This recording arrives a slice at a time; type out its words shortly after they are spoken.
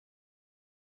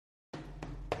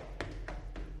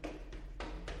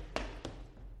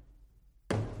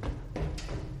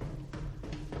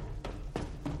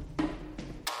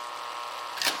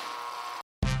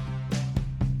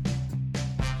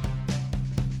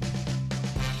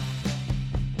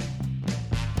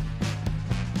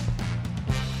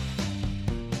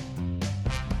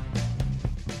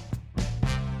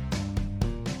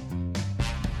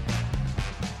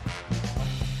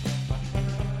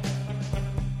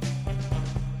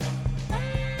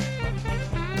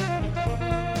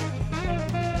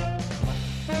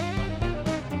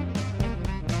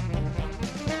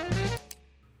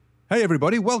Hey,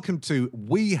 everybody. Welcome to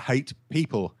We Hate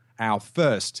People, our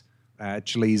first,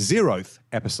 actually 0th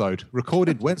episode,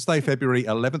 recorded Wednesday, February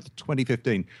 11th,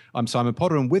 2015. I'm Simon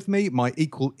Potter, and with me, my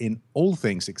equal in all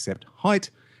things except height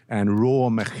and raw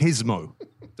machismo,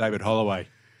 David Holloway.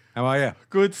 How are you?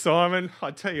 Good, Simon.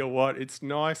 I tell you what, it's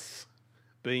nice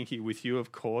being here with you,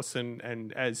 of course,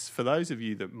 and as for those of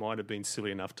you that might have been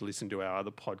silly enough to listen to our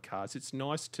other podcasts, it's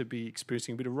nice to be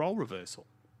experiencing a bit of role reversal.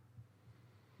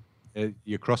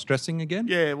 You're cross-dressing again?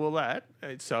 Yeah, well, that.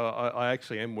 So I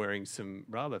actually am wearing some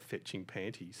rather fetching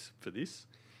panties for this.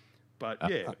 But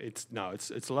yeah,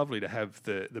 it's lovely to have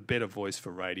the better voice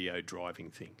for radio driving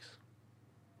things.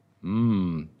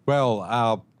 Well,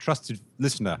 our trusted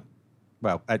listener,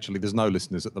 well, actually, there's no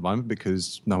listeners at the moment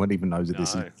because no one even knows that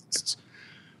this exists.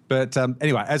 But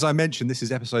anyway, as I mentioned, this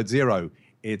is episode 0.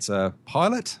 It's a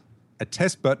pilot, a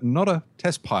test, but not a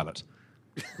test pilot.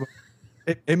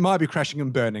 It might be crashing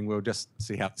and burning. We'll just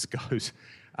see how this goes.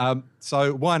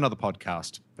 So why another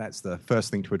podcast? That's the first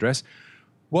thing to address.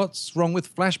 What's wrong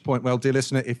with Flashpoint? Well, dear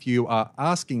listener, if you are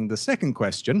asking the second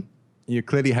question, you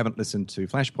clearly haven't listened to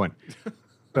Flashpoint.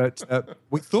 But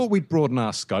we thought we'd broaden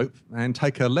our scope and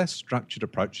take a less structured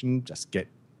approach and just get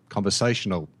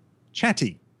conversational,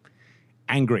 chatty,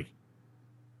 angry.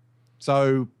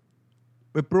 So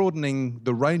we're broadening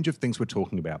the range of things we're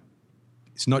talking about.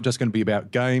 It's not just going to be about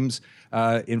games.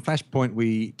 In Flashpoint,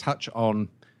 we touch on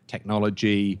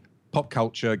technology, pop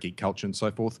culture, geek culture, and so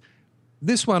forth.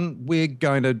 This one, we're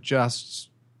going to just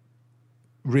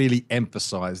really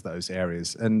emphasize those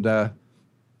areas and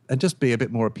just be a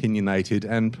bit more opinionated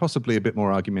and possibly a bit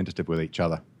more argumentative with each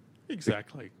other.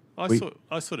 Exactly.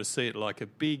 I sort of see it like a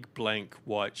big blank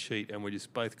white sheet and we're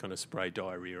just both going to spray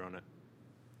diarrhea on it.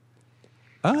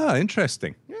 Ah,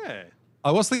 interesting. Yeah. I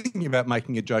was thinking about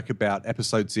making a joke about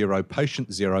episode 0,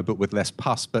 patient 0, but with less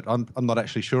pus, but I'm not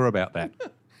actually sure about that.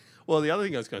 Well, the other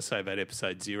thing I was going to say about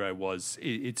episode 0 was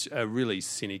it's a really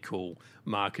cynical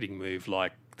marketing move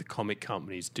like the comic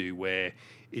companies do, where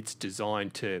it's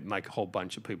designed to make a whole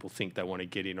bunch of people think they want to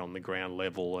get in on the ground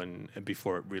level and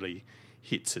before it really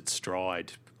hits its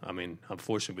stride. I mean,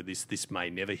 unfortunately with this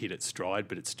may never hit its stride,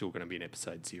 but it's still going to be in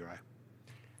episode 0.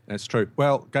 That's true.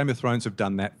 Well, Game of Thrones have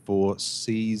done that for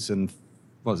season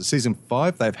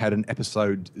 5. They've had an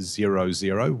episode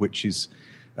 00, which is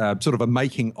sort of a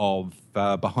making of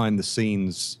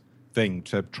behind-the-scenes thing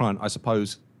to try and, I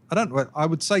suppose, I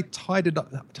would say tide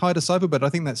us over, but I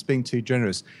think that's being too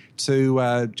generous,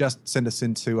 to just send us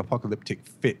into apocalyptic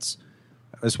fits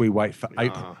as we wait for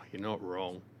April. You're not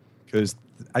wrong. Because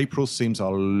April seems a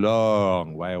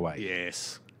long way away.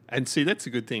 Yes. And see, that's a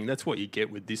good thing. That's what you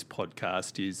get with this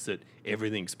podcast, is that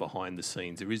everything's behind the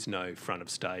scenes. There is no front of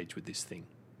stage with this thing.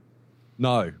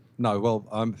 No. Well,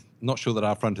 I'm not sure that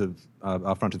our front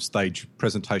of stage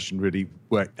presentation really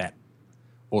worked that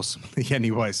awesomely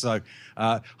anyway. So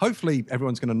hopefully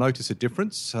everyone's going to notice a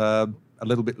difference. A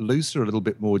little bit looser, a little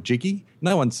bit more jiggy.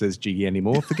 No one says jiggy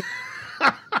anymore. Forget.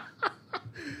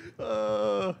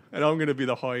 And I'm going to be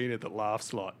the hyena that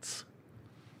laughs lots.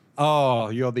 Oh,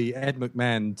 you're the Ed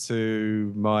McMahon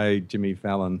to my Jimmy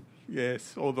Fallon.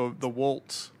 Yes, or the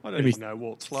Walt. I don't even know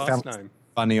Walt's last name.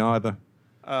 Funny either.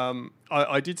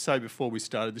 I did say before we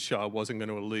started the show I wasn't going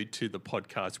to allude to the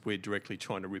podcast we're directly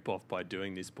trying to rip off by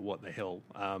doing this, but what the hell.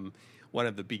 One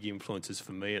of the big influences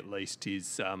for me, at least,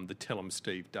 is the Tell 'em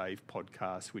Steve Dave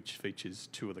podcast, which features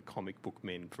 2 of the comic book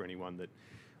men for anyone that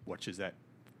watches that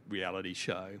reality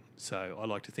show. So I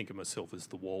like to think of myself as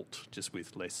the Walt, just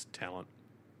with less talent.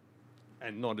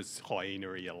 And not as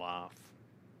hyena-y a laugh.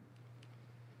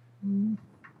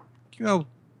 Well,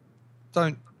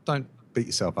 don't beat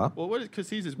yourself up. Well, because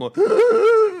his is more...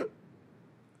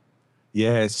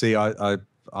 Yeah, see, I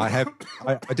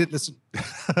did listen...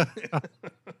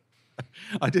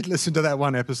 I did listen to that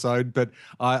one episode, but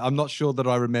I'm not sure that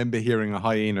I remember hearing a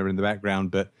hyena in the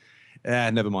background, but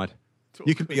never mind.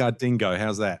 You can be our dingo.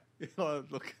 How's that?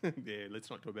 Look, yeah, let's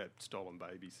not talk about stolen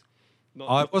babies.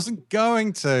 I wasn't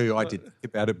going to. I did think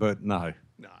about it, but no.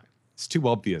 No. It's too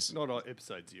obvious. Not on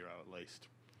episode 0, at least.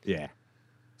 Yeah.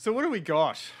 So what do we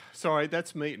got? Sorry,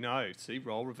 that's me. No, see,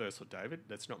 role reversal, David.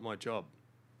 That's not my job.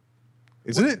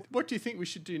 Isn't it? What do you think we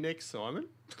should do next, Simon?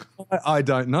 I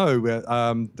don't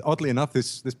know. Oddly enough,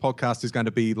 this podcast is going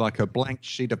to be like a blank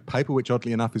sheet of paper, which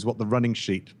oddly enough is what the running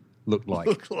sheet looked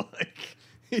like.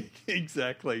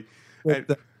 Exactly.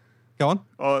 Go on.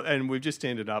 Oh, and we've just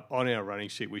ended up on our running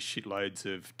sheet with shitloads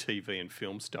of TV and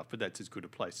film stuff, but that's as good a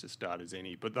place to start as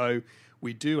any. But though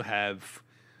we do have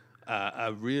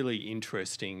a really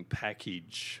interesting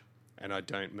package, and I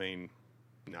don't mean...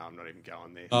 No, I'm not even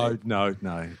going there. Oh, no.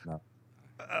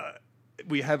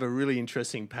 we have a really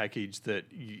interesting package that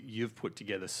you've put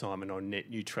together, Simon, on net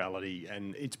neutrality,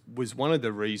 and it was one of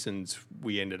the reasons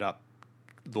we ended up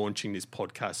launching this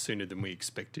podcast sooner than we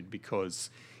expected, because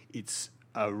it's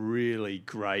a really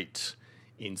great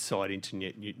insight into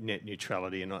net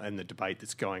neutrality and the debate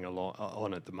that's going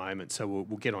on at the moment. So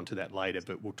we'll get onto that later,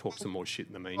 but we'll talk some more shit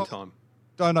in the meantime.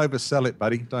 Don't oversell it,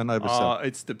 buddy. Don't oversell it.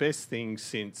 It's the best thing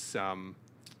since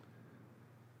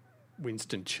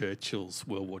Winston Churchill's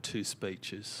World War II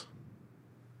speeches.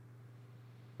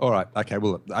 All right. Okay.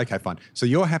 Well. Okay. Fine. So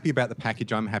you're happy about the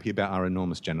package. I'm happy about our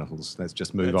enormous genitals. Let's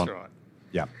just move on. That's right.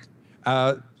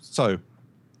 Yeah. So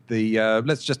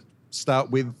let's just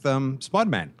start with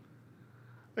Spider-Man.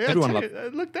 Yeah,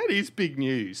 look, that is big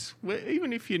news.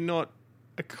 Even if you're not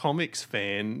a comics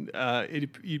fan,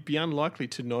 you'd be unlikely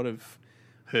to not have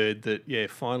heard that. Yeah,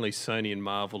 finally, Sony and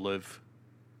Marvel have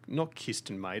not kissed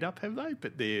and made up, have they?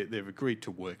 But they've agreed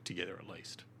to work together at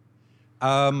least.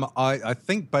 I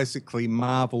think basically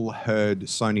Marvel heard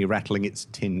Sony rattling its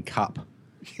tin cup,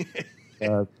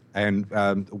 and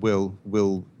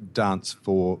will dance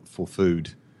for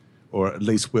food, or at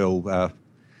least will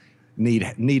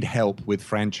need help with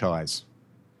franchise.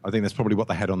 I think that's probably what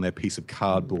they had on their piece of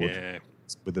cardboard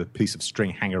with a piece of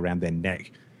string hanging around their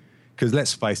neck. Because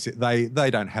let's face it, they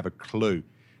don't have a clue.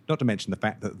 Not to mention the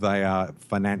fact that they are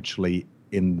financially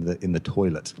in the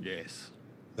toilet. Yes,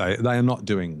 they are not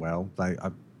doing well.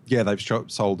 They've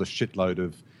sold a shitload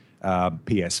of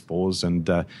PS4s,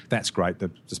 and that's great.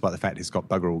 Despite the fact it's got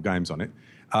bugger all games on it,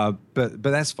 but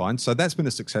that's fine. So that's been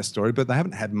a success story. But they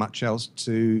haven't had much else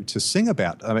to sing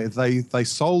about. I mean, they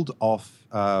sold off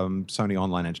Sony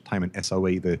Online Entertainment,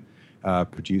 SOE, the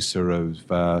producer of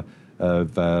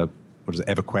what is it,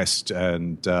 EverQuest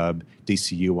and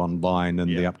DCU Online and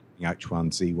the upcoming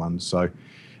H1Z1. So,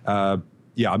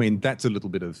 I mean, that's a little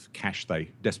bit of cash they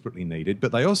desperately needed.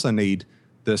 But they also need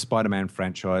the Spider-Man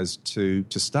franchise to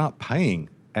start paying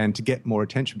and to get more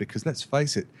attention, because let's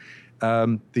face it,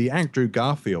 the Andrew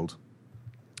Garfield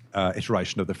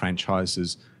iteration of the franchise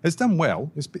has done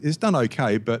well. It's done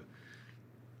okay, but,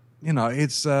 you know,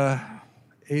 it's like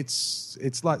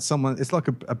it's like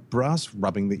a brass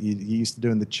rubbing that you used to do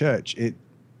in the church.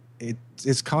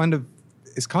 It's kind of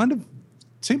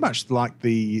too much like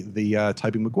the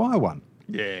Tobey Maguire one.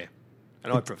 Yeah,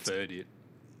 and I preferred it.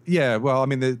 Yeah, well, I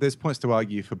mean, there's points to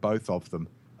argue for both of them.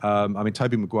 I mean,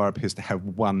 Tobey Maguire appears to have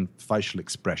one facial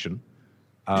expression.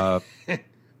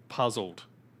 Puzzled.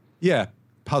 Yeah,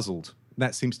 puzzled.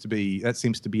 That seems to be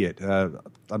it.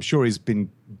 I'm sure he's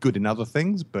been good in other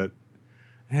things, but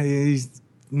he's.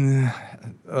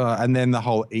 And then the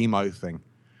whole emo thing.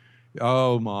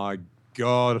 Oh my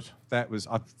God, that was.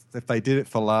 If they did it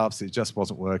for laughs, it just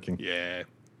wasn't working. Yeah.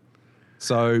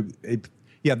 So,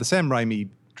 the Sam Raimi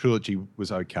trilogy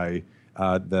was okay.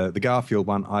 The Garfield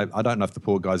one, I don't know if the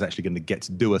poor guy's actually going to get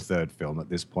to do a third film at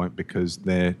this point, because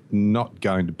they're not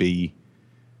going to be.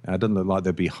 It doesn't look like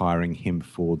they'll be hiring him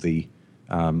for the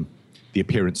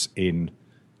appearance in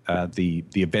the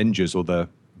Avengers or the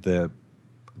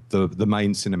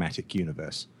main cinematic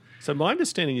universe. So my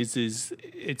understanding is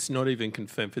it's not even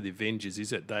confirmed for the Avengers,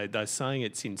 is it? They're saying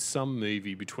it's in some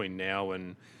movie between now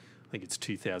and I think it's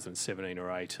 2017 or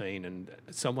 18, and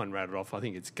someone rattled off, I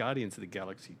think it's Guardians of the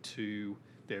Galaxy 2,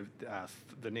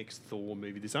 the next Thor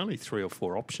movie. There's only 3 or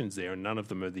 4 options there, and none of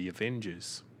them are the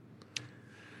Avengers.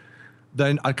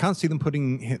 Then I can't see them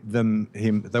putting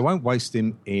him. They won't waste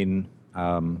him in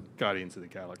Guardians of the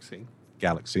Galaxy.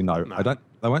 No, I don't.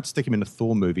 They won't stick him in a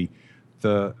Thor movie.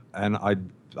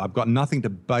 I've got nothing to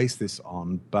base this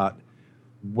on. But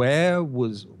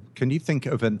can you think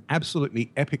of an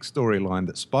absolutely epic storyline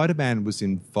that Spider-Man was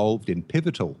involved in,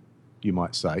 pivotal, you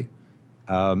might say,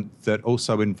 that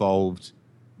also involved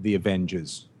the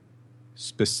Avengers,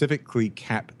 specifically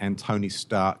Cap and Tony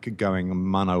Stark going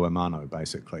mano a mano,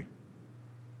 basically?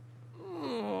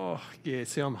 Oh, yeah,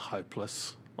 see, I'm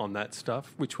hopeless on that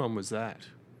stuff. Which one was that?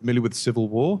 Familiar with Civil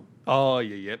War? Oh,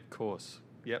 yeah, yep, of course.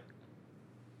 Yep.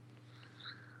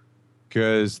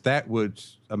 Because that would,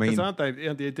 I mean... Aren't they,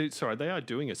 they are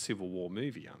doing a Civil War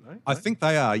movie, aren't they? I think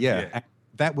they are, yeah.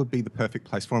 That would be the perfect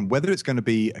place for them. Whether it's going to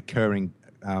be occurring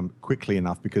quickly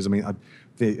enough, because, I mean,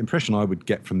 the impression I would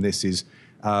get from this is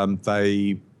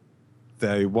they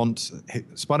want...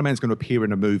 Spider-Man's going to appear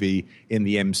in a movie in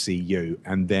the MCU,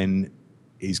 and then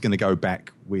he's going to go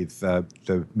back with the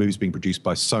movies being produced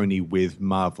by Sony with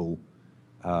Marvel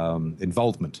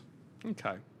involvement.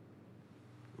 Okay.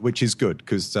 Which is good,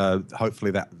 because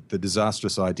hopefully the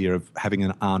disastrous idea of having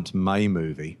an Aunt May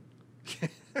movie.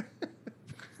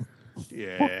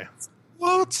 Yeah.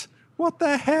 What? What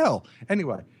the hell?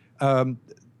 Anyway,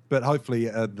 but hopefully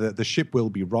the ship will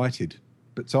be righted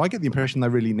but so I get the impression they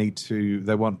really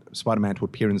they want Spider-Man to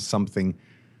appear in something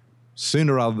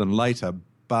sooner rather than later,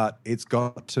 but it's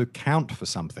got to count for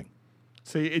something.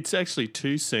 See, it's actually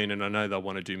too soon, and I know they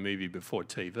want to do movie before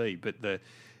TV, but the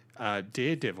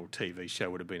Daredevil TV show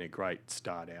would have been a great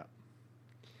start out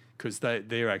because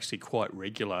they're actually quite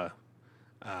regular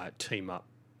team-up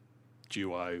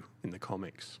duo in the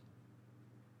comics.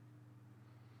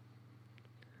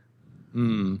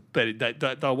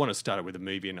 But they'll want to start it with a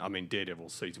movie, and I mean, Daredevil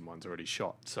season 1's already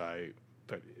shot, so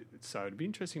it'd be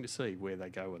interesting to see where they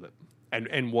go with it,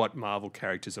 and what Marvel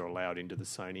characters are allowed into the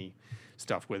Sony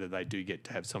stuff, whether they do get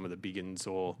to have some of the big uns,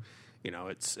 or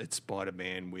it's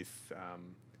Spider-Man with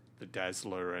the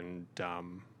Dazzler and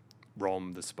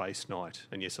Rom the Space Knight.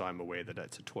 And yes, I'm aware that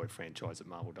that's a toy franchise that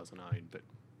Marvel doesn't own, but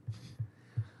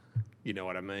you know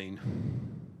what I mean.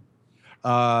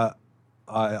 I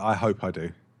hope I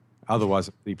do. Otherwise,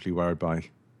 I'm deeply worried by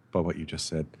what you just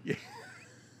said. Yeah.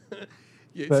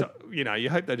 Yeah, but, so, you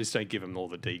hope they just don't give them all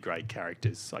the D-grade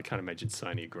characters. I can't imagine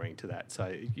Sony agreeing to that.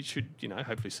 So you should,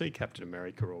 hopefully see Captain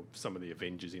America or some of the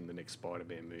Avengers in the next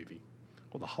Spider-Man movie,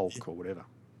 or the Hulk or whatever.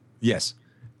 Yes.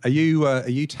 Are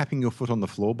you tapping your foot on the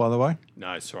floor, by the way?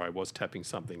 No, sorry, I was tapping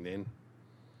something then.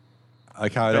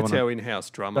 Okay, that's our in-house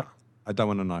drummer. I don't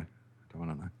want to know.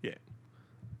 Yeah.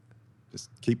 Just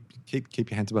keep your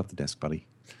hands above the desk, buddy.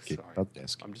 Sorry. Above the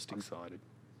desk. I'm just excited.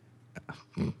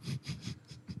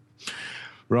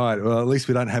 Right. Well, at least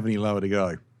we don't have any lower to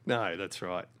go. No, that's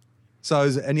right. So,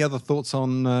 is there any other thoughts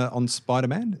on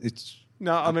Spider-Man?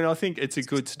 No, I mean, I think it's a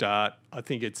good start. I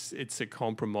think it's a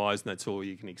compromise, and that's all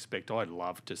you can expect. I'd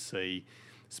love to see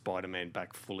Spider-Man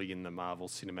back fully in the Marvel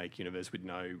Cinematic Universe with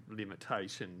no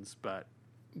limitations, but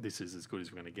this is as good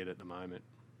as we're going to get at the moment.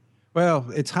 Well,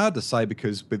 it's hard to say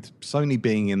because with Sony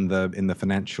being in the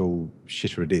financial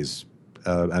shitter it is,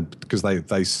 and because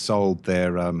they've sold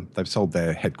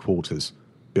their headquarters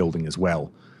building as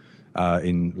well.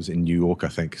 In New York, I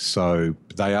think. So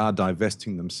they are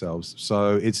divesting themselves.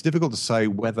 So it's difficult to say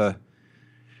whether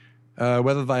they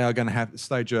are going to have to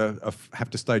stage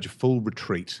a full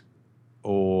retreat,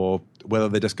 or whether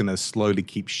they're just going to slowly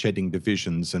keep shedding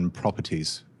divisions and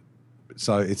properties.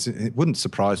 So it wouldn't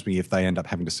surprise me if they end up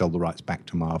having to sell the rights back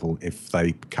to Marvel if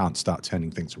they can't start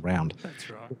turning things around. That's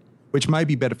right. Which may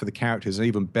be better for the characters, and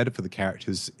even better for the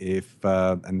characters if,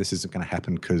 and this isn't going to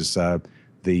happen because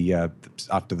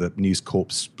after the News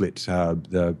Corp split,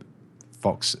 the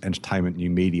Fox Entertainment New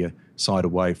Media side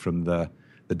away from the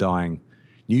dying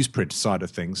newsprint side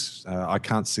of things, I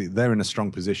can't see they're in a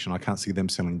strong position. I can't see them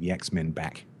selling the X-Men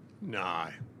back. No,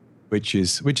 which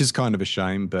is kind of a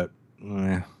shame, but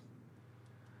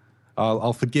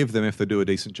I'll forgive them if they do a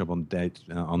decent job on the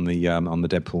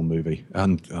Deadpool movie,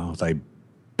 and they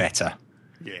better.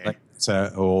 Yeah.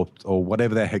 Or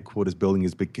whatever their headquarters building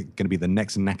is going to be the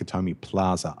next Nakatomi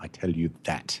Plaza. I tell you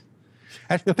that.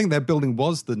 Actually, I think their building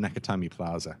was the Nakatomi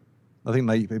Plaza. I think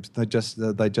they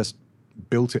just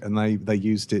built it and they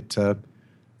used it.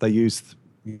 They used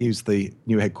the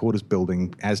new headquarters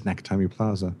building as Nakatomi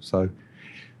Plaza. So,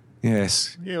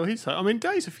 yes. Yeah, I mean,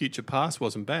 Days of Future Past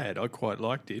wasn't bad. I quite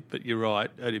liked it, but you're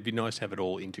right. It'd be nice to have it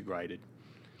all integrated.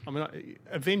 I mean,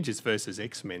 Avengers versus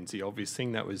X-Men's the obvious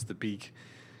thing. That was the big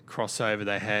crossover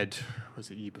they had. Was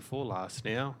it year before last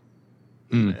now?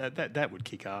 That would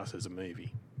kick ass as a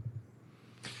movie.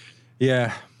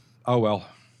 Yeah. Oh well,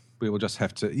 we will just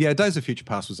have to. Yeah, Days of Future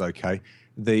Past was okay.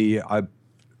 The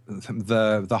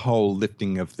whole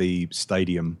lifting of the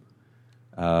stadium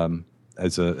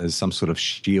as some sort of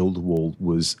shield wall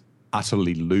was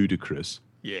utterly ludicrous.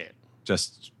 Yeah.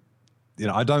 Just.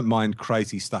 I don't mind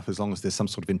crazy stuff as long as there's some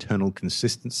sort of internal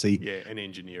consistency. Yeah, and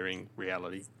engineering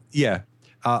reality. Yeah.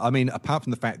 I mean, apart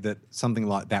from the fact that something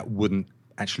like that wouldn't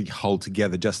actually hold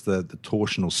together, just the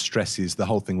torsional stresses, the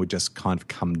whole thing would just kind of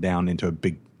come down into a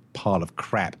big pile of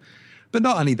crap. But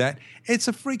not only that, it's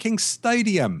a freaking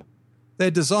stadium.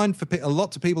 They're designed for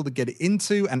lots of people to get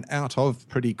into and out of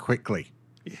pretty quickly.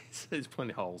 Yes, there's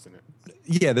plenty of holes in it.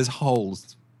 Yeah, there's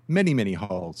holes. Many, many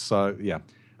holes. So, yeah.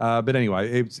 But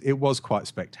anyway, it was quite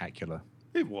spectacular.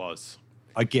 It was,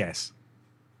 I guess.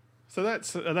 So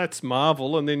that's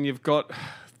Marvel, and then you've got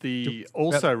the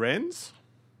also-rans.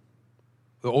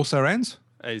 The also-rans?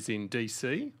 As in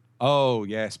DC. Oh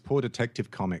yes, poor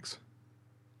Detective Comics.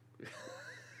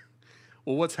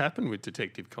 Well, what's happened with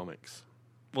Detective Comics?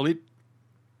 Well,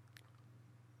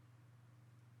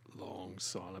 long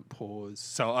silent pause.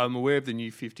 So I'm aware of the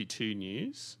New 52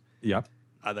 news. Yep.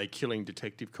 Are they killing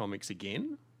Detective Comics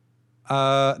again?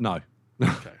 No.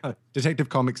 Okay. Detective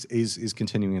Comics is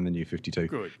continuing in the New 52.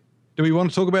 Good. Do we want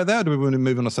to talk about that, or do we want to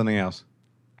move on to something else?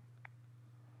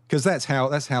 because that's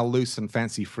how loose and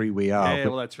fancy free we are. Yeah,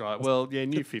 well, that's right. Well, yeah,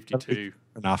 New 52.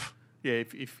 Enough. Yeah,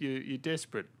 if you're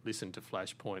desperate, listen to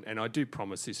Flashpoint. And I do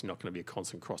promise this is not going to be a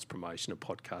constant cross-promotion of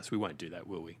podcasts. We won't do that,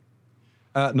 will we?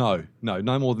 No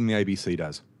more than the ABC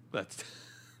does.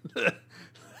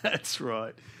 That's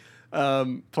right.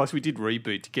 Plus, we did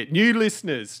reboot to get new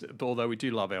listeners, although we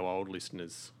do love our old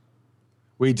listeners.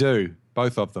 We do,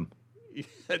 both of them.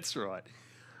 That's right.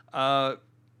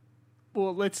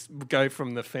 Well, let's go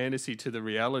from the fantasy to the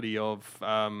reality of,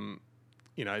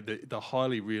 the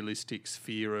highly realistic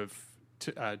sphere of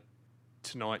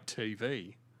tonight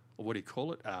TV, or what do you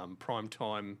call it? Prime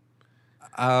time.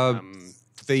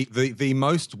 The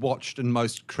most watched and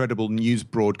most credible news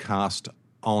broadcast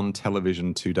on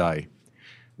television today.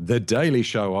 The Daily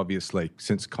Show, obviously,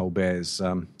 since Colbert's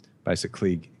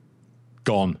basically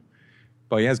gone.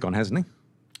 Well, he has gone, hasn't he?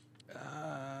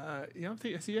 I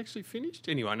think, has he actually finished?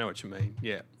 Anyway, I know what you mean.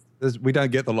 Yeah. We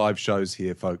don't get the live shows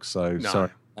here, folks, so No. sorry.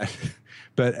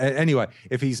 But anyway,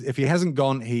 if he hasn't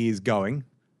gone, he is going.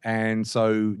 And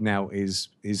so now is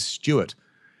Stewart.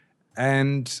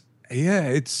 And yeah,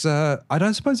 it's I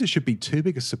don't suppose it should be too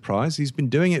big a surprise. He's been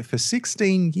doing it for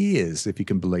 16 years, if you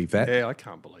can believe that. Yeah, I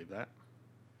can't believe that.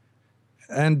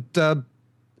 And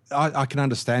I can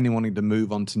understand him wanting to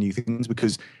move on to new things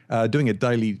because doing a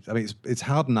daily, I mean, it's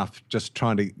hard enough just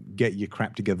trying to get your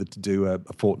crap together to do a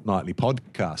fortnightly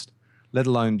podcast, let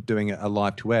alone doing a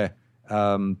live-to-air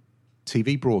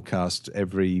TV broadcast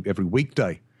every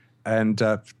weekday. And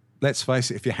let's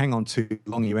face it, if you hang on too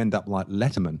long, you end up like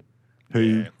Letterman,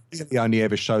 who really only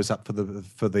ever shows up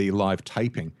for the live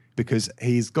taping because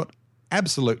he's got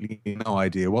absolutely no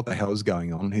idea what the hell is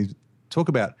going on. He's talk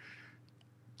about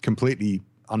completely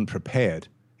unprepared.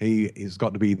 He's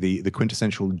got to be the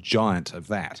quintessential giant of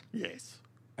that. Yes.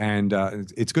 And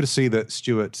it's good to see that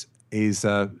Stewart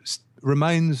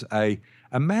remains a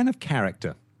man of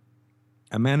character,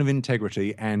 a man of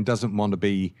integrity, and doesn't want to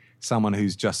be someone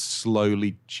who's just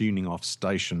slowly tuning off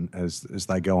station as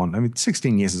they go on. I mean,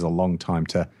 16 years is a long time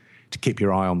to keep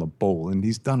your eye on the ball, and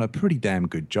he's done a pretty damn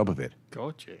good job of it.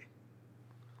 Gotcha.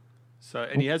 So,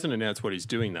 and he hasn't announced what he's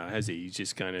doing, though, has he? He's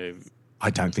just going to... I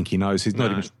don't think he knows. He's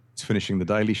not even finishing the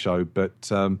Daily Show, but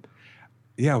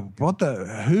who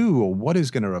or what is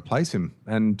going to replace him?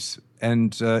 And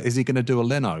is he going to do a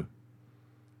Leno?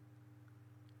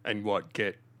 And what,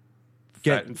 get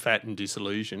fat and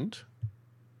disillusioned?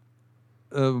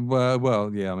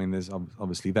 Well, yeah. I mean, there's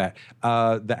obviously that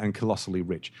and colossally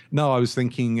rich. No, I was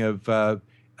thinking of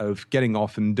getting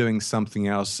off and doing something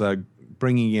else,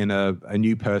 bringing in a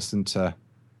new person to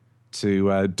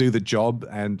do the job,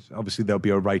 and obviously there'll be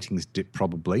a ratings dip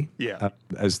probably. Yeah.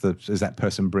 As that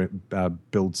person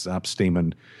builds up steam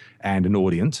and an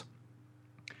audience.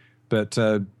 But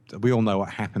we all know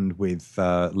what happened with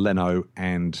Leno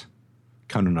and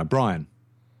Conan O'Brien,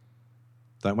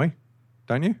 don't we?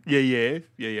 Don't you?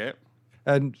 Yeah.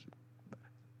 And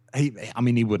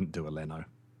he wouldn't do a Leno.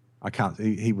 I can't.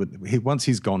 He would. Once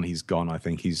he's gone, he's gone. I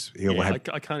think he'll have.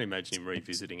 I can't imagine him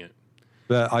revisiting it.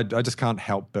 But I just can't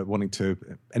help but wanting to.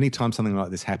 Anytime something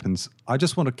like this happens, I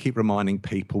just want to keep reminding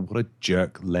people what a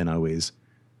jerk Leno is.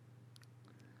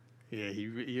 Yeah, he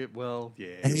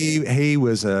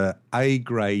was a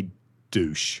grade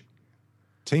douche.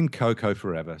 Team Coco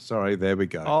forever. Sorry, there we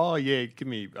go. Oh yeah, give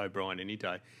me O'Brien any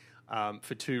day.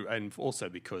 For two, and also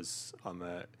because I'm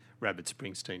a rabid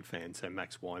Springsteen fan, so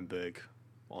Max Weinberg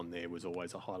on there was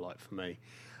always a highlight for me.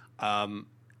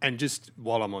 And just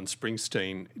while I'm on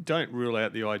Springsteen, don't rule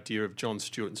out the idea of Jon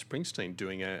Stewart and Springsteen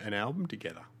doing an album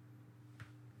together.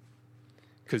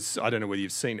 Because I don't know whether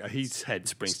you've seen, he's had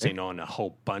Springsteen on a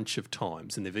whole bunch of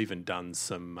times, and they've even done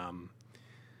some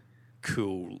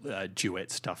cool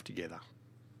duet stuff together.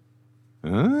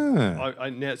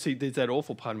 I now see there's that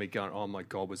awful part of me going, oh my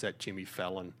God, was that Jimmy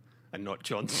Fallon and not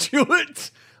Jon Stewart?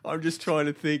 I'm just trying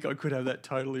to think. I could have that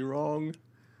totally wrong.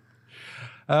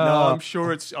 No, I'm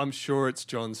sure it's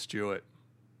Jon Stewart.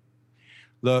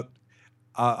 Look,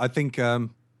 I think,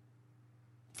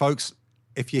 folks,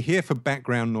 if you're here for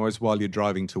background noise while you're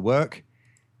driving to work,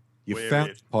 you've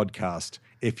found the podcast.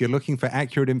 If you're looking for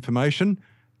accurate information,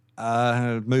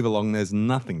 move along. There's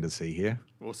nothing to see here.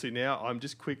 Well, see, now I'm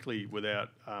just quickly,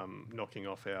 without knocking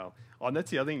off our... Oh, and that's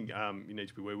the other thing you need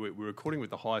to be aware. We're recording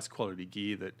with the highest quality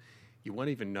gear that you won't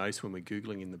even notice when we're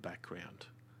Googling in the background.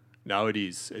 No, it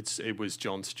is. It was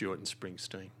Jon Stewart and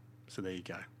Springsteen. So there you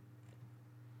go.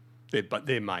 But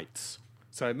they're mates.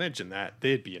 So imagine that.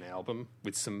 There'd be an album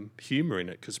with some humour in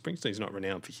it, because Springsteen's not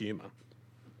renowned for humour.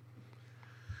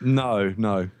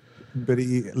 No. But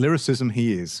lyricism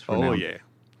he is. Oh, yeah.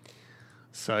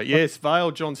 So, yes, Vale,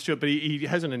 John Stewart, but he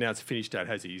hasn't announced a finish date,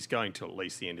 has he? He's going to at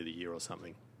least the end of the year or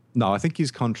something. No, I think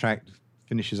his contract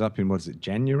finishes up in,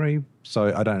 January?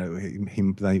 So I don't know.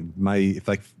 They may,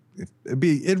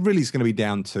 it really is going to be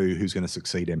down to who's going to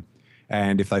succeed him.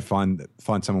 And if they find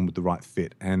someone with the right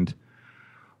fit. And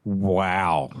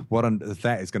wow,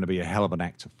 that is going to be a hell of an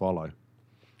act to follow.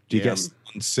 Do you get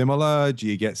someone similar? Do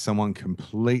you get someone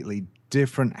completely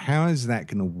different? How is that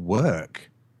going to work?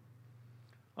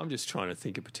 I'm just trying to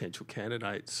think of potential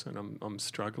candidates, and I'm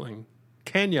struggling.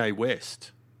 Kanye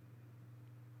West.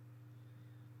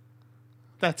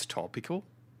 That's topical.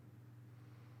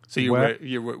 So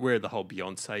you're aware of the whole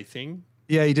Beyonce thing?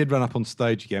 Yeah, he did run up on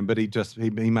stage again, but he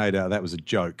made out that was a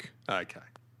joke. Okay.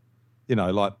 You know,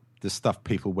 like the stuff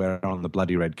people wear on the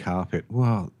bloody red carpet.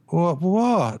 What?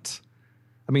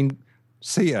 I mean,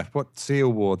 what Sia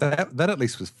wore, that at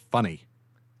least was funny.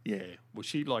 Yeah, well,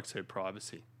 she likes her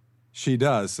privacy. She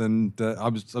does, and I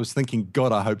was thinking,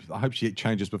 God, I hope she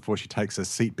changes before she takes her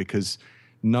seat, because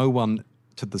no one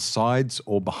to the sides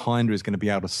or behind her is going to be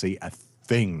able to see a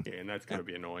thing. Yeah, and that's going to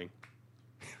be annoying.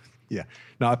 Yeah.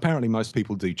 No, apparently most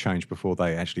people do change before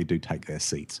they actually do take their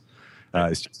seats.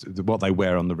 It's just what they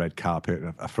wear on the red carpet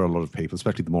for a lot of people,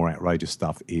 especially the more outrageous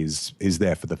stuff, is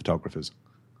there for the photographers.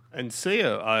 And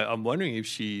Sia, I'm wondering if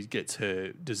she gets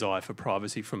her desire for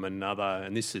privacy from another,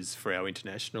 and this is for our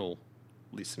international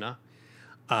listener,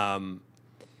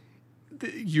 the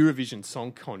Eurovision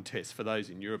Song Contest. For those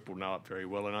in Europe will know it very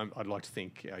well, and I'd like to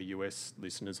think our US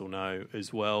listeners will know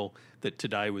as well, that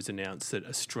today was announced that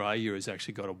Australia has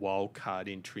actually got a wild card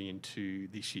entry into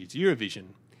this year's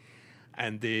Eurovision.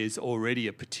 And there's already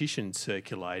a petition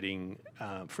circulating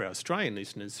for our Australian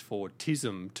listeners for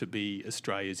TISM to be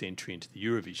Australia's entry into the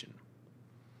Eurovision.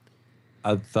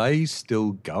 Are they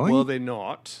still going? Well, they're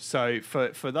not. So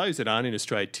for those that aren't in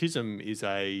Australia, TISM is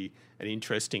an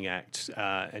interesting act,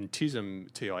 and TISM,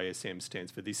 TISM,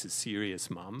 stands for This Is Serious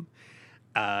Mum.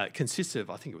 Consists of,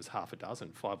 I think it was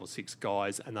 6, 5 or 6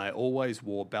 guys, and they always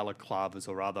wore balaclavas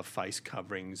or other face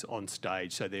coverings on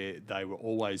stage. So they were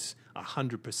always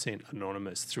 100%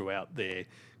 anonymous throughout their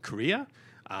career.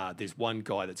 There's one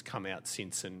guy that's come out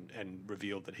since and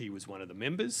revealed that he was one of the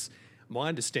members. My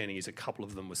understanding is a couple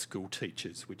of them were school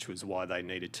teachers, which was why they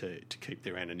needed to keep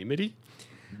their anonymity.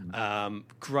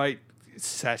 Great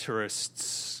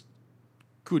satirists,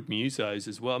 good musos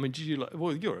as well. I mean, you're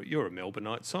a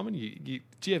Melbourneite, Simon. Do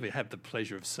you ever have the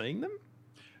pleasure of seeing them?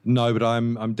 No, but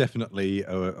I'm definitely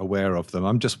aware of them.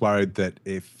 I'm just worried that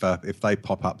if they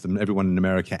pop up, then everyone in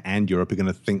America and Europe are going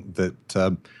to think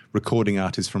that recording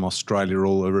artists from Australia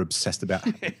are obsessed about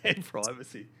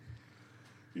privacy.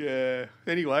 Yeah.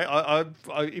 Anyway, I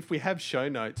if we have show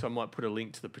notes, I might put a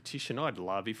link to the petition. I'd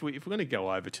love if we're going to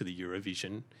go over to the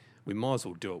Eurovision, we might as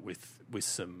well do it with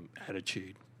some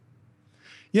attitude.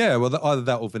 Yeah, well, either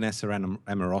that or Vanessa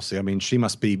Amorosi. I mean, she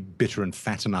must be bitter and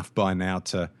fat enough by now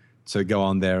to go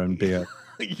on there and be a...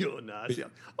 You're nasty.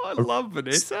 I love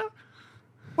Vanessa.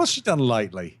 What's she done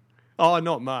lately? Oh,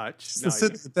 not much. No,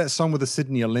 that song with the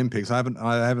Sydney Olympics. I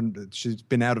haven't. She's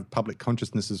been out of public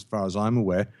consciousness as far as I'm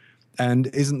aware. And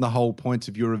isn't the whole point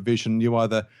of Eurovision you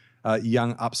either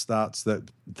young upstarts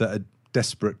that are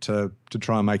desperate to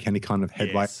try and make any kind of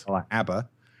headway, like ABBA,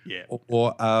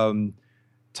 or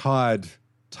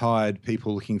tired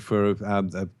people looking for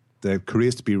their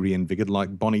careers to be reinvigorated,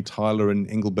 like Bonnie Tyler and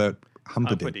Engelbert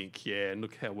Humperdinck. Yeah, and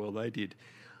look how well they did.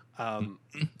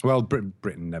 Well,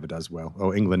 Britain never does well,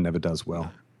 or England never does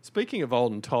well. Speaking of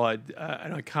old and tired,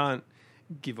 and I can't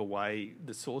give away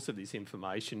the source of this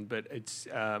information, but it's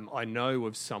I know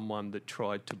of someone that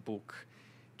tried to book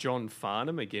John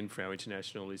Farnham. Again, for our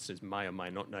international listeners, may or may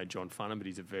not know John Farnham, but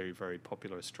he's a very, very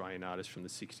popular Australian artist from the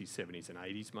 60s, 70s and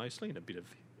 80s mostly, and a bit of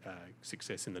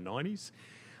success in the 90s.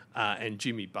 And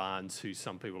Jimmy Barnes, who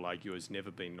some people argue has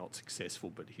never been not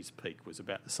successful, but his peak was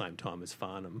about the same time as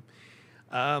Farnham.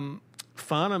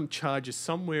 Farnham charges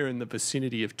somewhere in the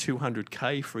vicinity of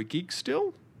 $200K for a gig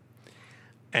still,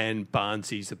 and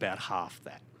Barnsy's about half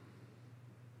that.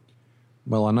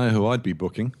 Well, I know who I'd be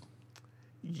booking.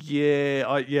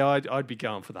 I'd be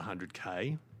going for the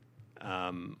 $100K.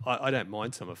 I don't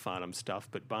mind some of Farnham's stuff,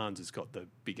 but Barnes has got the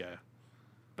bigger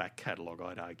back catalogue,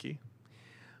 I'd argue.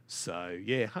 So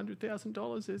yeah,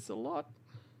 $100,000 is a lot.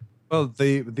 Well,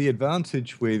 the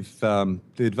advantage with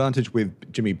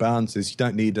Jimmy Barnes is you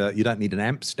don't need an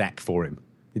amp stack for him.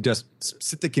 You just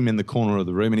stick him in the corner of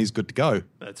the room and he's good to go.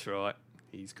 That's right.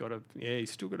 He's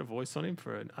still got a voice on him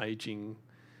for an aging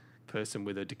person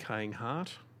with a decaying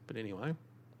heart. But anyway.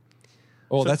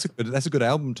 Oh, so that's a good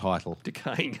album title.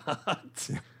 Decaying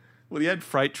Heart. Well, you had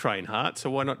Freight Train Heart, so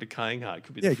why not Decaying Heart?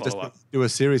 Could be the follow-up. Just do a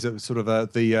series of sort of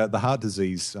the heart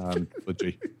disease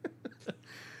trilogy.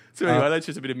 So anyway, that's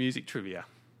just a bit of music trivia.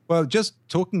 Well, just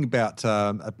talking about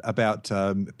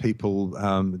people,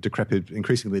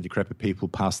 increasingly decrepit people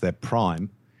past their prime.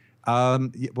 Well,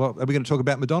 are we going to talk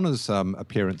about Madonna's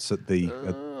appearance at the?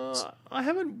 I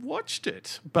haven't watched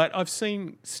it, but I've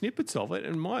seen snippets of it,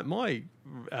 and my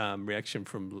reaction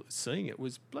from seeing it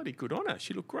was bloody good on her.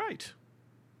 She looked great.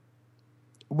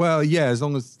 Well, yeah, as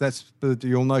long as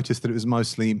you'll notice that it was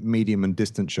mostly medium and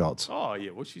distant shots. Oh,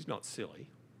 yeah, well, she's not silly.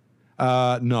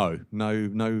 No,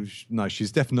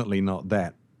 she's definitely not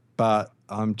that. But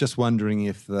I'm just wondering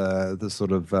if the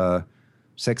sort of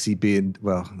sexy beard,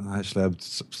 well, actually, I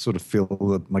sort of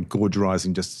feel my gorge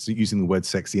rising just using the word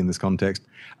sexy in this context.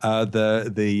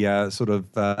 The sort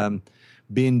of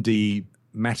bendy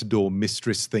matador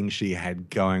mistress thing she had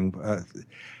going.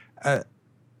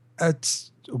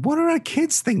 What are our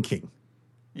kids thinking?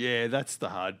 Yeah, that's the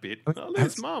hard bit. Oh,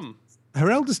 there's Mum. Her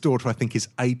eldest daughter, I think, is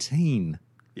 18.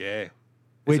 Yeah.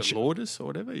 Which, is it Lourdes or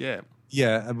whatever? Yeah.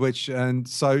 Yeah, and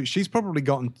so she's probably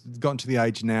gotten to the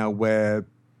age now where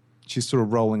she's sort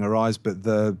of rolling her eyes, but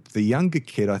the younger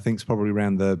kid, I think, is probably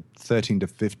around the 13 to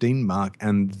 15 mark,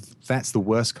 and that's the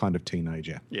worst kind of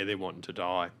teenager. Yeah, they're wanting to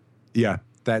die. Yeah,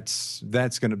 that's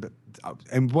going to be...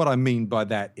 And what I mean by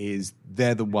that is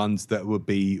they're the ones that would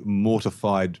be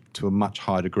mortified to a much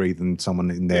higher degree than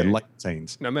someone in their late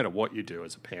teens. No matter what you do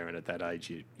as a parent at that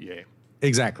age, yeah.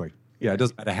 Exactly. Yeah, it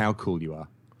doesn't matter how cool you are.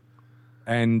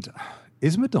 And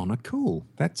is Madonna cool?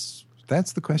 That's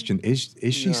the question. Is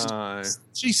she? No.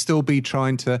 She still be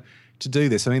trying to do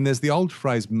this? I mean, there's the old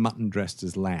phrase "mutton dressed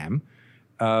as lamb,"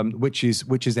 which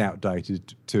is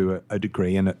outdated to a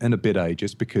degree and a bit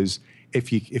ageist, because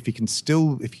if you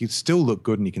still look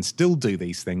good and you can still do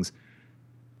these things,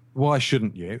 why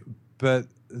shouldn't you? But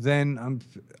then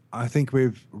I think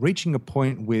we're reaching a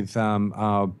point with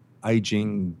our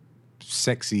aging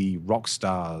sexy rock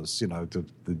stars,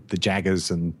 the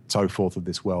Jaggers and so forth of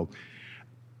this world.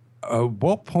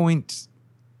 What point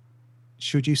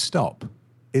should you stop?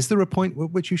 Is there a point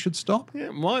at which you should stop?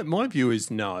 Yeah, my view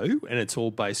is no, and it's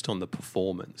all based on the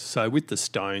performance. So with the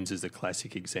Stones as a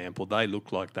classic example, they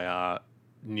look like they are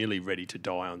nearly ready to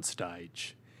die on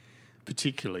stage.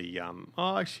 Particularly,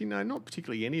 actually, no, not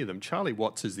particularly any of them. Charlie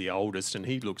Watts is the oldest, and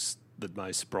he looks the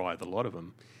most spry of the lot of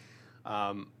them.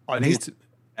 I think it's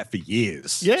for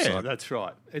years. Yeah, so. That's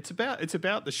right. It's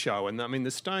about the show, and I mean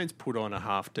the Stones put on a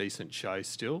half decent show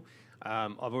still.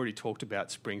 I've already talked about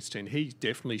Springsteen. He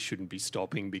definitely shouldn't be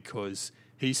stopping because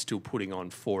he's still putting on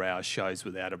 4-hour shows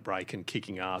without a break and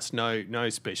kicking ass. No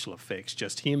special effects,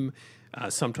 just him.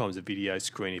 Sometimes a video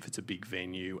screen if it's a big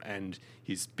venue, and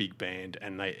his big band,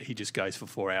 and he just goes for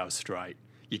 4 hours straight.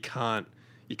 You can't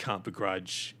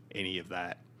begrudge any of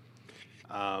that.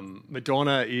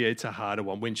 Madonna, yeah, it's a harder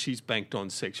one when she's banked on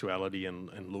sexuality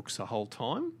and looks the whole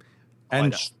time.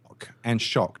 And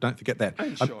shock. Don't forget that.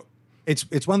 And shock.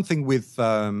 It's one thing with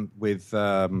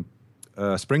Springsteen,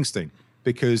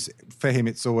 because for him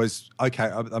it's always okay.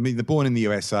 I mean, the Born in the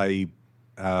USA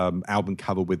album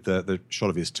cover with the shot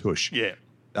of his tush. Yeah.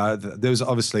 There was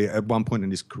obviously at one point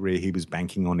in his career he was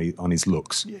banking on his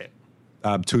looks. Yeah.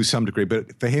 To some degree,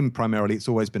 but for him primarily it's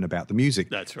always been about the music.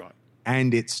 That's right.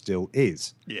 And it still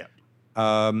is. Yeah.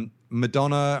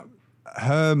 Madonna,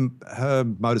 her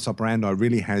modus operandi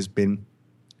really has been,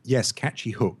 yes,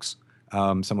 catchy hooks,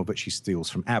 some of which she steals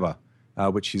from ABBA,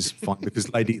 which is fine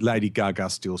because Lady Gaga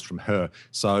steals from her.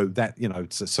 So that,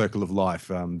 it's a circle of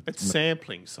life. It's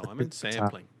sampling, Simon,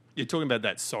 sampling. You're talking about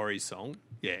that Sorry song?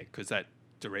 Yeah, because that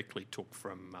directly took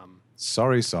from...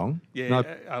 Sorry song? Yeah,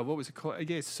 no, what was it called?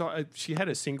 Yeah, she had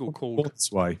a single called... Born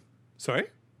This Way. Sorry?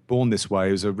 Born This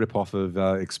Way is a rip-off of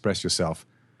Express Yourself.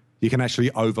 You can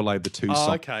actually overlay the two songs.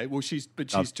 Oh, okay. Well, she's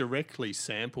directly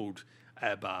sampled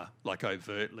ABBA, like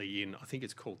overtly in, I think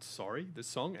it's called Sorry, the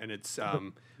song, and it's...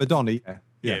 Madonna,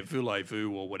 yeah.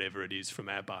 Voulez-vous or whatever it is from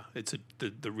ABBA.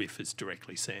 The riff is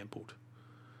directly sampled.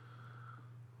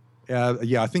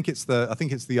 I think it's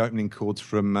the opening chords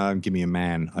from "Give Me a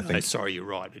Man." I think. No, sorry, you're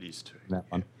right. It is too. That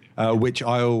one, which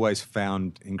I always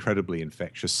found incredibly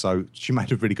infectious. So she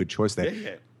made a really good choice there.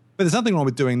 Yeah. But there's nothing wrong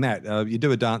with doing that. You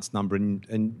do a dance number,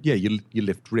 and you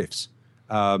lift riffs.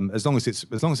 As long as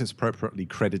it's appropriately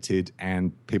credited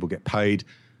and people get paid,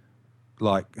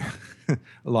 like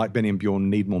Benny and Bjorn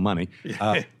need more money.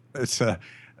 Yeah.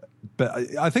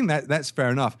 But I think that's fair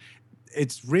enough.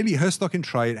 It's really her stock in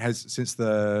trade has since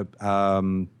the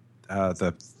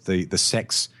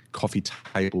Sex Coffee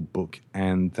Table book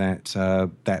and that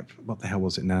what the hell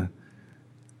was it now?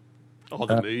 Oh,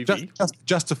 the movie.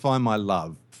 Justify My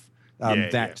Love.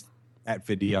 at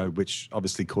video, which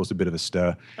obviously caused a bit of a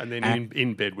stir. And then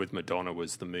in Bed with Madonna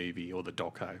was the movie or the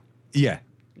doco. Yeah.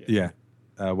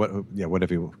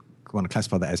 Whatever you want to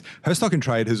classify that as. Her stock in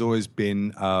trade has always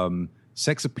been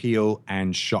sex appeal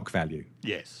and shock value.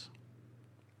 Yes.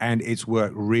 And it's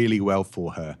worked really well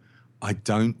for her. I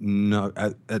don't know.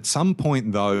 At some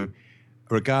point, though,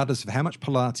 regardless of how much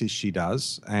Pilates she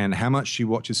does and how much she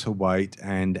watches her weight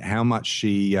and how much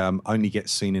she only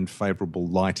gets seen in favorable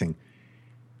lighting,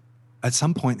 at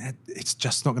some point, it's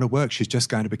just not going to work. She's just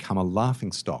going to become a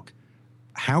laughing stock.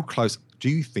 How close do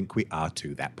you think we are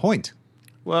to that point?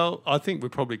 Well, I think we're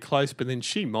probably close, but then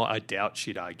I doubt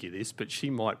she'd argue this, but she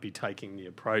might be taking the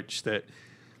approach that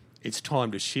it's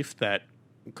time to shift that.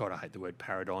 God, I hate the word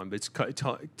paradigm, but it's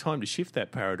time to shift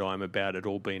that paradigm about it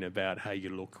all being about how you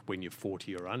look when you're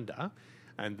 40 or under,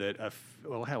 and that,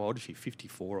 how old is she?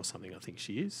 54 or something, I think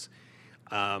she is.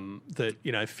 That,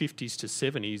 50s to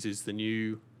 70s is the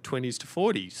new 20s to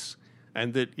 40s.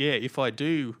 And that, if I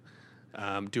do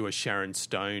a Sharon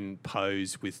Stone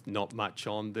pose with not much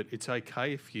on, that it's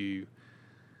okay if you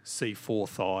see 4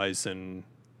 thighs and,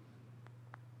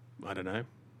 I don't know,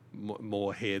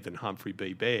 more hair than Humphrey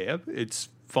B. Bear. It's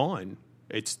fine.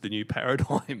 It's the new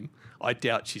paradigm. I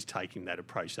doubt she's taking that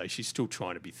approach, though. She's still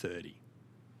trying to be 30.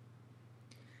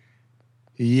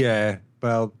 Yeah,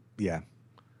 well, yeah.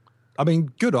 I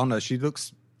mean, good on her. She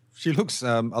looks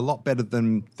a lot better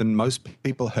than most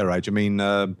people her age. I mean,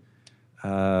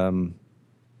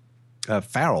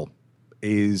 Farrell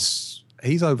he's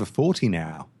over 40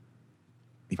 now.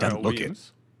 He doesn't look it.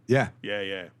 Yeah.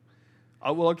 Yeah.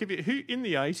 Well, I'll give you who in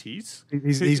the 80s.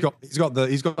 He's got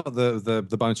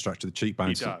the bone structure, the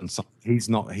cheekbones. He's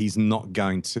not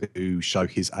going to show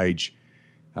his age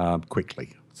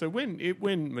quickly. So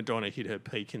when Madonna hit her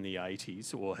peak in the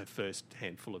 80s, or her first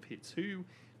handful of hits, who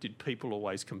did people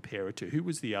always compare it to? Who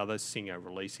was the other singer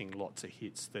releasing lots of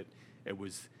hits that it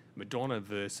was Madonna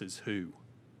versus who?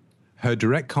 Her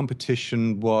direct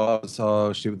competition was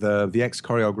the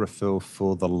ex-choreographer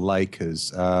for the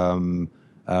Lakers,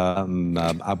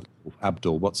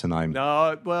 Abdul, what's her name?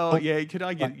 No, well, you could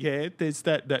argue, there's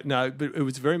that. No, but it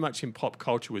was very much in pop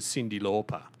culture was Cyndi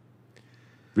Lauper.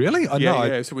 Really?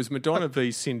 So it was Madonna v.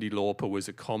 Cyndi Lauper was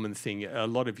a common thing. A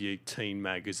lot of your teen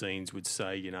magazines would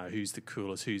say, who's the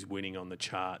coolest, who's winning on the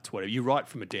charts, whatever. You're right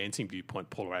from a dancing viewpoint,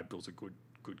 Paula Abdul's a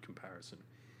good comparison.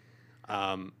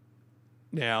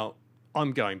 Now,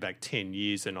 I'm going back 10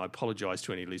 years, and I apologise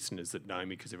to any listeners that know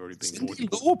me because they've already been bored. Cyndi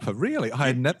Lauper, really? I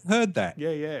had never heard that.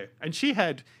 Yeah. And she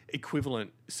had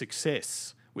equivalent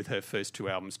success with her first 2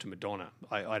 albums to Madonna.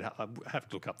 I'd have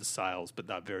to look up the sales, but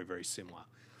they're very, very similar.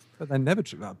 But they never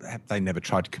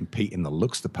tried to compete in the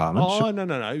looks department. Oh, no.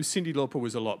 Cyndi Lauper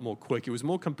was a lot more quirky. It was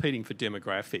more competing for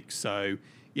demographics. So,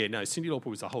 Cyndi Lauper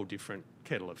was a whole different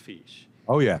kettle of fish.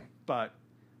 Oh, yeah. But,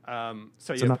 it's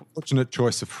an unfortunate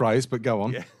choice of phrase, but go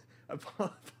on. Yeah.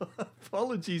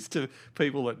 Apologies to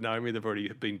people that know me. They've already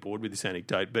been bored with this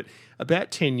anecdote. But about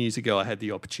 10 years ago, I had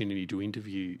the opportunity to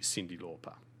interview Cyndi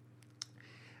Lauper.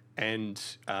 And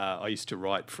I used to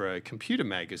write for a computer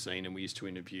magazine, and we used to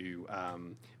interview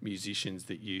musicians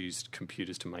that used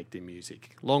computers to make their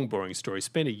music. Long, boring story.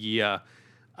 Spent a year,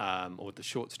 or the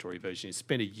short story version is,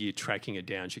 spent a year tracking her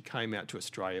down. She came out to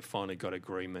Australia, finally got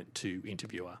agreement to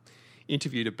interview her.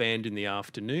 Interviewed a band in the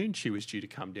afternoon. She was due to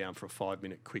come down for a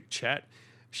 5-minute quick chat.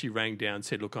 She rang down and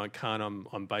said, look, I can't,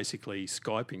 I'm basically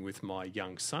Skyping with my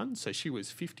young son. So she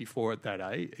was 54 at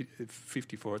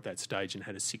that stage and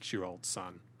had a 6-year-old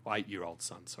son. 8-year-old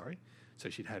son, sorry. So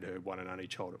she'd had her one and only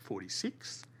child at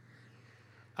 46.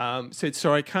 Said,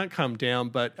 sorry, I can't come down,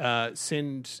 but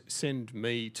send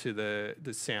me to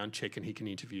the sound check and he can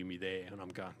interview me there. And I'm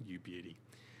going, you beauty.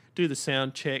 Do the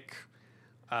sound check.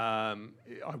 I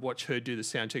watch her do the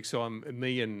sound check. So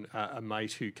me and a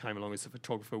mate who came along as a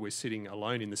photographer, we're sitting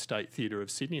alone in the State Theatre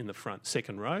of Sydney in the front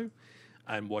second row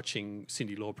and watching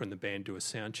Cyndi Lauper and the band do a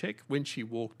sound check. When she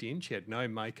walked in, she had no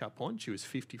makeup on. She was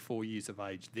 54 years of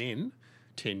age then,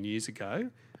 10 years ago,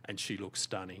 and she looked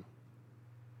stunning.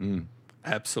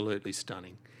 Absolutely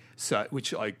stunning. So,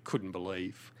 which I couldn't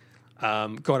believe.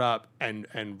 Got up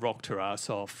and rocked her ass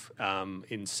off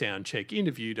in sound check.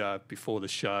 Interviewed her before the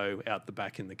show out the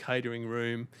back in the catering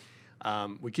room.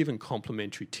 We're given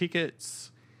complimentary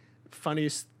tickets.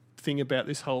 Funniest thing about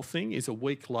this whole thing is a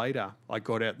week later, I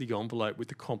got out the envelope with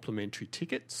the complimentary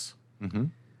tickets.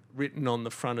 Written on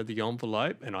the front of the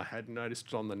envelope, and I hadn't noticed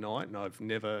it on the night, and I've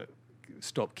never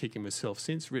stopped kicking myself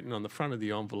since. Written on the front of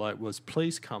the envelope was,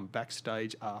 please come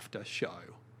backstage after show.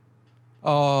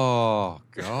 Oh,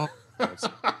 God.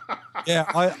 Yeah,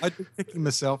 I'd be kicking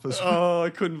myself as well. Oh, I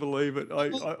couldn't believe it.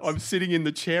 I'm sitting in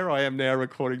the chair I am now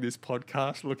recording this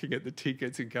podcast, looking at the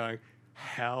tickets and going,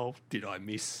 how did I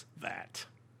miss that?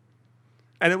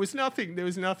 And there was nothing,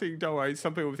 don't worry,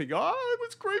 some people think, oh, it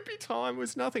was groupie time. It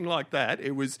was nothing like that.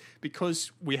 It was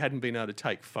because we hadn't been able to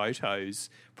take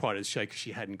photos prior to the show because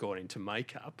she hadn't gone into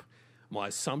makeup. My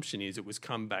assumption is it was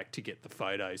come back to get the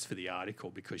photos for the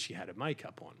article because she had her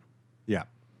makeup on. Yeah.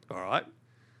 All right.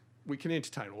 We can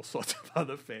entertain all sorts of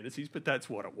other fantasies, but that's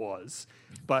what it was.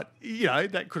 But,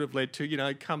 that could have led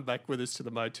to, come back with us to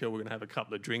the motel. We're going to have a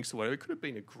couple of drinks or whatever. It could have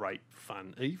been a great,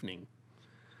 fun evening.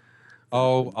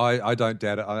 Oh, I don't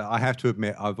doubt it. I have to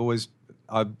admit,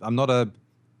 I'm not a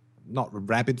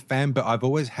rabid fan, but I've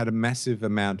always had a massive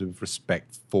amount of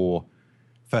respect for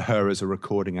her as a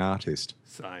recording artist.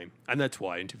 Same. And that's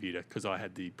why I interviewed her, because I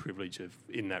had the privilege of,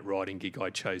 in that writing gig, I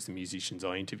chose the musicians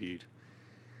I interviewed.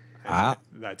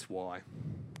 That's why.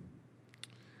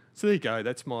 So there you go.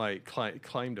 That's my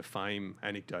claim to fame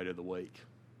anecdote of the week.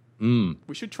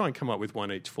 We should try and come up with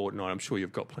one each fortnight. I'm sure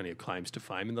you've got plenty of claims to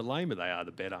fame, and the lamer they are,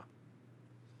 the better.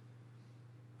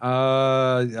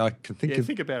 I can think of...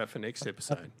 think about it for next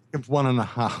episode. Of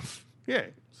 1.5. Yeah,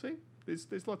 see?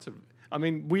 There's lots of... I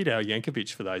mean, Weird Al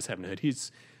Yankovic, for those who haven't heard,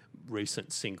 his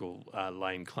recent single,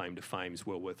 Lame Claim to Fame, is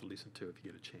well worth a listen to if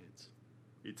you get a chance.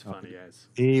 It's funny as.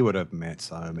 He would have met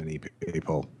so many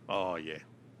people. Oh, yeah.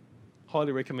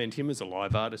 Highly recommend him as a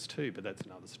live artist too, but that's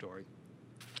another story.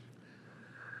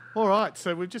 All right,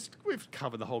 so we've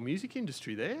covered the whole music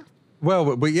industry there.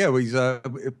 Well, we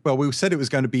said it was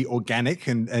going to be organic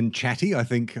and chatty. I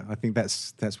think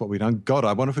that's what we've done. God,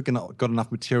 I wonder if we've got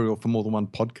enough material for more than one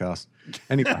podcast.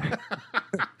 Anyway,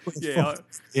 yeah,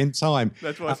 in time.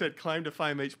 That's why I said claim to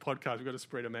fame each podcast. We've got to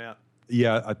spread them out.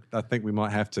 Yeah, I think we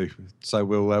might have to. So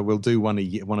we'll do one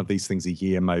of these things a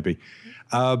year, maybe.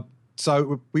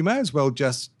 So we may as well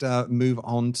just move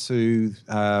on to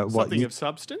something of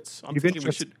substance. I'm thinking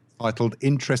we should. Titled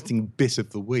Interesting Bit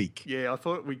of the Week. Yeah, I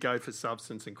thought we'd go for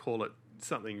substance and call it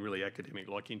something really academic,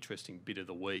 like Interesting Bit of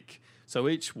the Week. So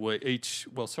when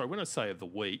I say of the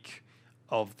week,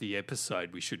 of the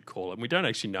episode, we should call it. And we don't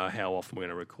actually know how often we're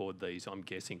going to record these. I'm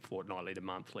guessing fortnightly to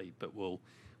monthly, but we'll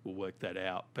work that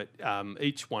out. But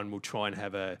each one will try and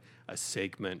have a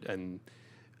segment and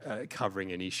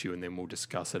covering an issue, and then we'll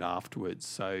discuss it afterwards.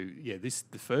 So, yeah,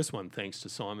 the first one, thanks to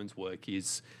Simon's work,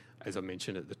 is, as I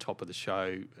mentioned at the top of the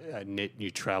show, net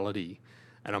neutrality.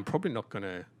 And I'm probably not going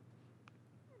to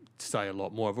say a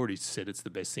lot more. I've already said it's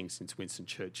the best thing since Winston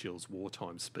Churchill's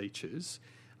wartime speeches.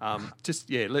 Have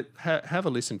a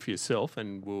listen for yourself,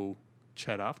 and we'll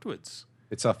chat afterwards.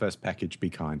 It's our first package. Be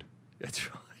kind. That's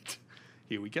right.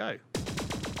 Here we go.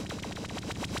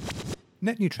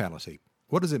 Net neutrality.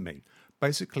 What does it mean?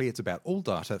 Basically, it's about all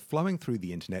data flowing through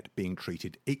the internet being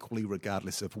treated equally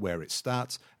regardless of where it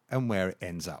starts and where it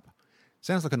ends up.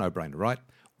 Sounds like a no-brainer, right?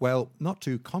 Well, not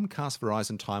to Comcast,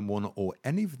 Verizon, Time Warner, or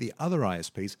any of the other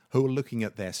ISPs who are looking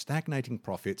at their stagnating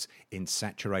profits in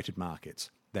saturated markets.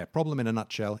 Their problem in a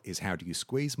nutshell is how do you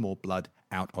squeeze more blood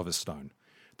out of a stone?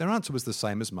 Their answer was the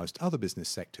same as most other business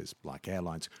sectors, like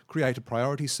airlines: create a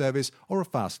priority service or a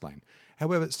fast lane.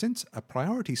 However, since a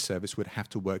priority service would have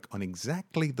to work on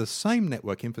exactly the same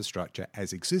network infrastructure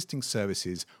as existing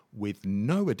services with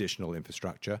no additional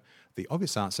infrastructure, the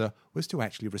obvious answer was to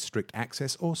actually restrict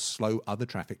access or slow other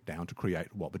traffic down to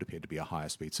create what would appear to be a higher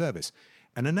speed service.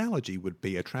 An analogy would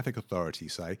be a traffic authority,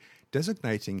 say,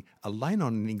 designating a lane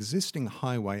on an existing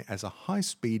highway as a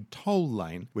high-speed toll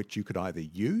lane, which you could either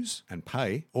use and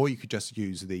pay, or you could just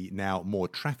use the now more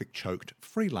traffic-choked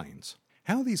free lanes.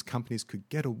 How these companies could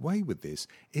get away with this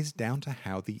is down to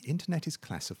how the internet is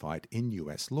classified in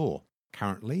US law.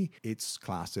 Currently, it's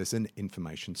classed as an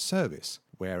information service,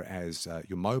 whereas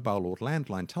your mobile or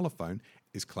landline telephone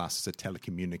is classed as a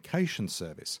telecommunication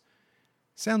service.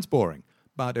 Sounds boring,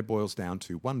 but it boils down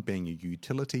to one being a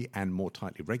utility and more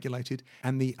tightly regulated,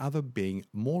 and the other being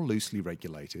more loosely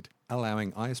regulated,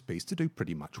 allowing ISPs to do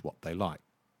pretty much what they like.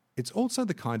 It's also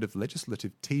the kind of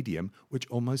legislative tedium which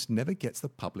almost never gets the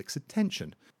public's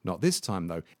attention. Not this time,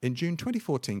 though. In June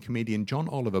 2014, comedian John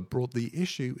Oliver brought the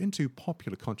issue into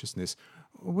popular consciousness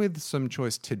with some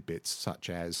choice tidbits such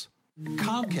as...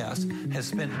 Comcast has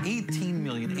spent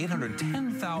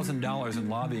 $18,810,000 in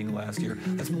lobbying last year.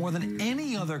 That's more than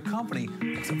any other company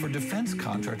except for defense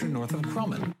contractor Northrop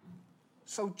Grumman.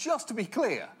 So just to be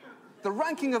clear, the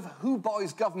ranking of who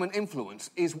buys government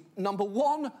influence is number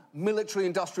 1,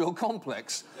 military-industrial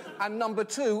complex, and number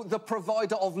 2, the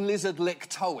provider of lizard-lick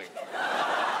towing.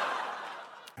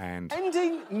 And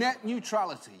ending net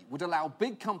neutrality would allow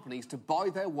big companies to buy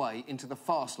their way into the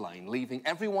fast lane, leaving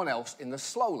everyone else in the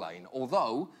slow lane,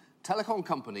 although telecom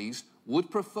companies would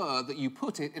prefer that you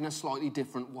put it in a slightly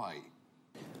different way.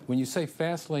 When you say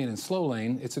fast lane and slow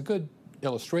lane, it's a good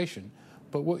illustration,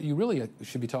 but what you really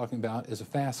should be talking about is a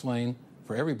fast lane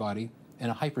for everybody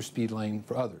and a hyperspeed lane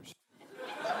for others.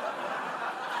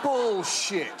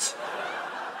 Bullshit.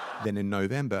 Then in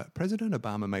November, President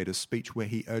Obama made a speech where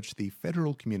he urged the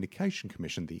Federal Communication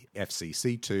Commission, the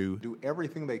FCC, to do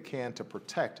everything they can to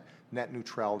protect net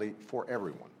neutrality for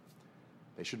everyone.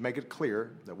 They should make it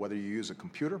clear that whether you use a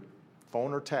computer,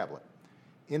 phone, or tablet,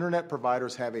 internet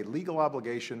providers have a legal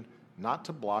obligation not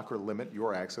to block or limit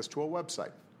your access to a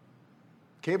website.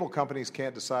 Cable companies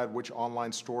can't decide which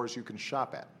online stores you can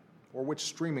shop at or which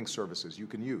streaming services you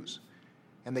can use,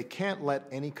 and they can't let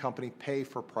any company pay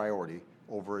for priority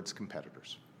over its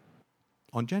competitors.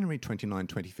 On January 29,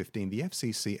 2015, the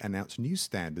FCC announced new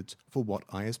standards for what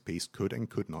ISPs could and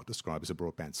could not describe as a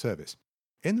broadband service.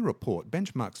 In the report,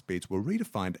 benchmark speeds were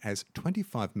redefined as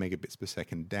 25 megabits per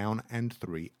second down and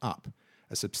 3 up,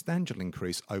 a substantial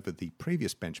increase over the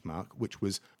previous benchmark, which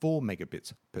was 4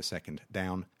 megabits per second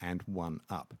down and 1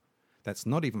 up. That's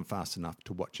not even fast enough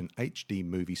to watch an HD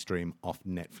movie stream off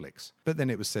Netflix. But then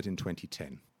it was set in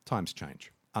 2010. Times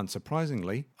change.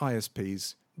 Unsurprisingly,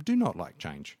 ISPs do not like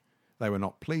change. They were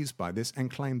not pleased by this and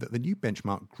claimed that the new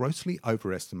benchmark grossly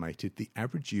overestimated the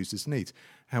average user's needs.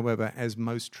 However, as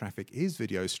most traffic is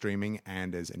video streaming,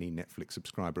 and as any Netflix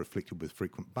subscriber afflicted with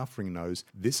frequent buffering knows,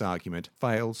 this argument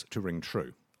fails to ring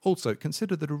true. Also,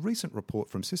 consider that a recent report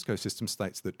from Cisco Systems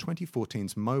states that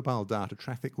 2014's mobile data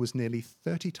traffic was nearly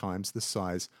 30 times the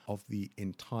size of the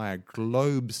entire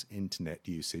globe's internet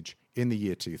usage in the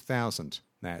year 2000.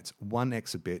 That's 1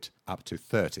 exabit up to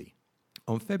 30.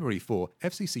 On February 4,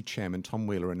 FCC Chairman Tom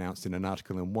Wheeler announced in an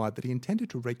article in Wired that he intended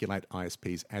to regulate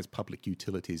ISPs as public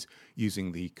utilities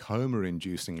using the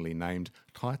coma-inducingly named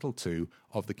Title II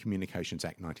of the Communications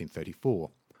Act 1934.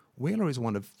 Wheeler is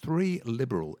one of 3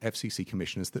 liberal FCC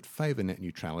commissioners that favour net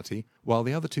neutrality, while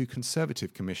the other 2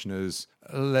 conservative commissioners,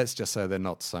 let's just say they're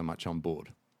not so much on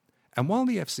board. And while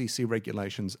the FCC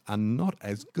regulations are not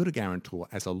as good a guarantor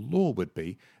as a law would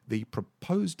be, the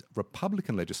proposed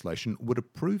Republican legislation would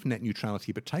approve net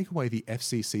neutrality but take away the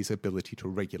FCC's ability to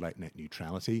regulate net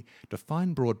neutrality,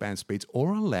 define broadband speeds,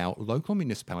 or allow local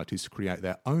municipalities to create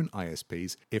their own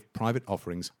ISPs if private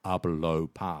offerings are below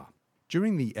par.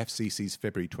 During the FCC's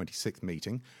February 26th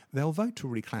meeting, they'll vote to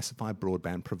reclassify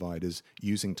broadband providers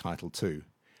using Title II.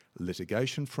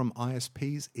 Litigation from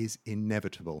ISPs is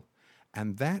inevitable,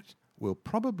 and that will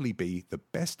probably be the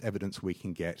best evidence we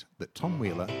can get that Tom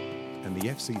Wheeler and the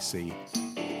FCC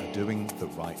are doing the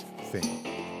right thing.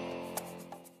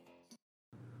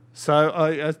 So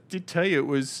I did tell you it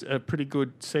was a pretty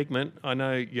good segment. I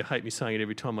know you hate me saying it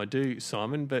every time I do,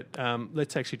 Simon, but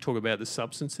let's actually talk about the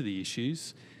substance of the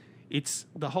issues. It's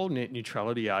the whole net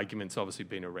neutrality argument's obviously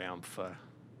been around for,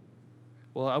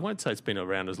 well, I won't say it's been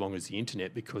around as long as the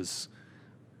internet because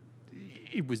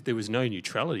there was no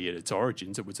neutrality at its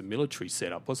origins. It was a military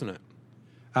setup, wasn't it?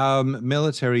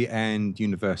 Military and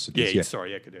universities. Yeah,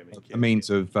 sorry, academic. A means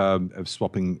of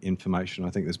swapping information. I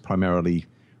think there's primarily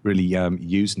really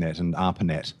Usenet and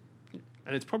ARPANET.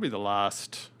 And it's probably the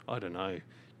last, 10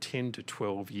 to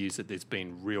 12 years that there's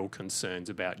been real concerns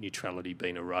about neutrality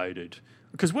being eroded.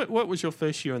 Because what was your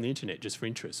first year on the internet, just for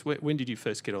interest? When did you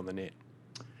first get on the net?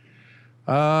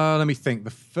 Let me think.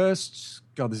 The first,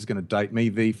 God, this is going to date me.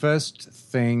 The first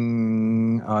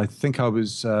thing I think I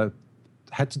was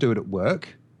had to do it at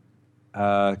work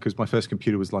because my first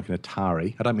computer was like an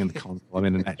Atari. I don't mean the console. I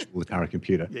mean an actual Atari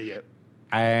computer. Yeah.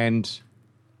 And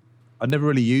I never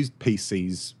really used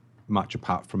PCs much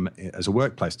apart from as a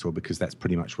workplace tool because that's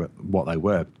pretty much what they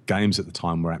were. Games at the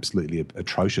time were absolutely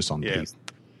atrocious on PCs.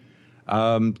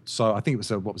 So I think it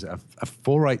was a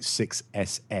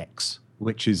 486SX,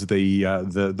 which is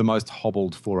the most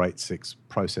hobbled 486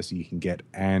 processor you can get.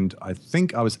 And I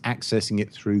think I was accessing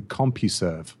it through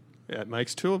CompuServe. Yeah, it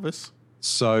makes 2 of us.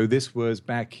 So this was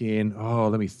back in,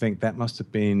 let me think, that must have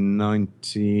been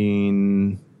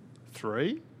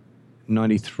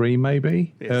 1993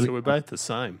 maybe? Yeah, so we're both the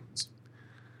same.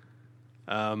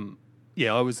 I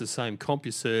was the same.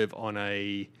 CompuServe on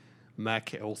a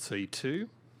Mac LC2.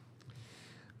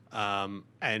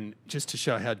 And just to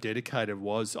show how dedicated it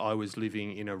was, I was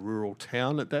living in a rural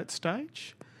town at that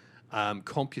stage.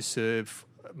 CompuServe,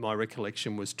 my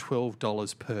recollection, was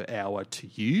 $12 per hour to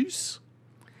use.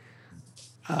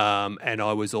 And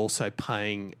I was also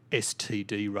paying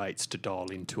STD rates to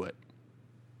dial into it.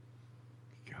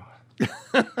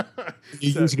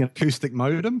 You're using an acoustic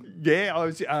modem? Yeah, I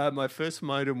was. My first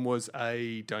modem was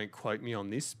don't quote me on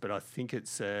this, but I think it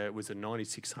was a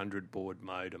 9600 baud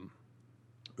modem.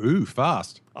 Ooh,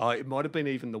 fast. It might have been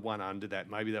even the one under that.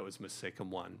 Maybe that was my second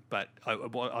one. But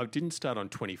I didn't start on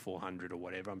 2400 or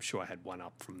whatever. I'm sure I had one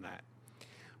up from that.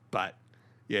 But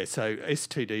yeah, so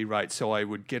STD rate. So I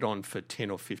would get on for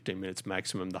 10 or 15 minutes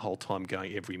maximum the whole time,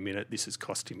 going every minute. This is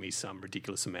costing me some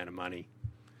ridiculous amount of money.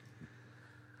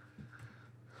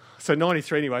 So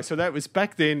 93 anyway. So that was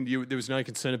back then. There was no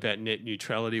concern about net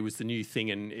neutrality. It was the new thing,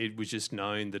 and it was just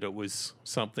known that it was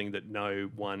something that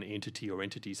no one entity or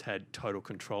entities had total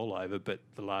control over. But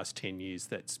the last 10 years,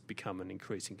 that's become an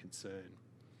increasing concern.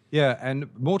 Yeah, and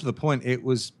more to the point, it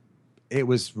was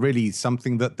really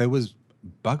something that there was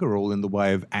bugger all in the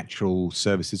way of actual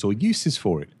services or uses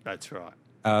for it. That's right.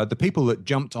 The people that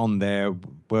jumped on there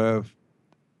were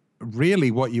really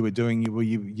what you were doing.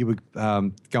 You were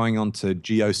going on to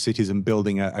GeoCities and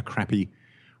building a crappy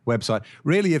website.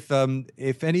 Really,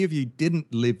 if any of you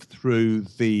didn't live through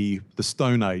the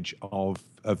Stone Age of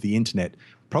the internet,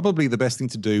 probably the best thing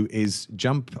to do is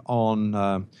jump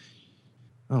on.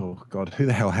 Oh God, who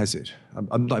the hell has it?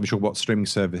 I'm not even sure what streaming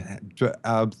service.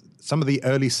 Some of the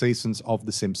early seasons of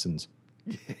The Simpsons.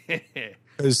 Yeah.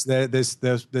 Because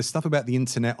there's stuff about the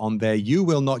internet on there you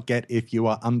will not get if you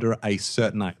are under a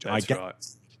certain age. That's right.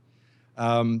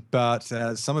 But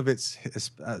some of it's,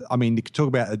 I mean, you could talk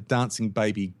about a dancing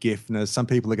baby GIF, and some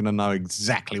people are going to know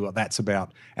exactly what that's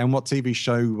about and what TV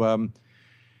show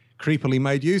creepily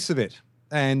made use of it.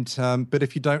 And but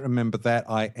if you don't remember that,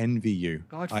 I envy you.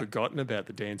 I'd forgotten about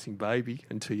the dancing baby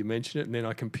until you mention it, and then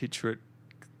I can picture it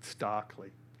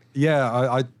starkly.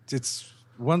 Yeah, it's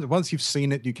once you've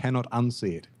seen it, you cannot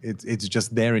unsee it. It's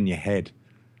just there in your head.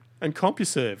 And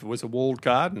CompuServe was a walled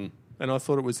garden, and I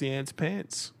thought it was the ants'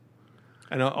 pants.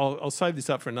 And I'll save this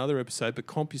up for another episode, but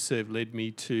CompuServe led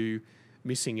me to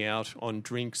missing out on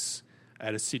drinks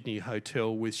at a Sydney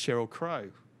hotel with Sheryl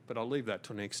Crow. But I'll leave that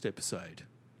till next episode.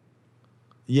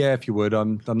 Yeah, if you would.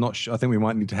 I'm not sure. I think we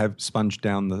might need to have Sponge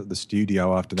down the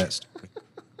studio after that story.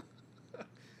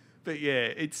 But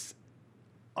yeah,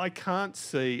 I can't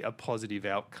see a positive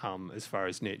outcome as far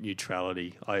as net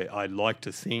neutrality. I like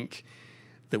to think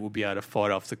that we'll be able to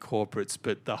fight off the corporates,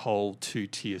 but the whole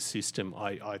two-tier system,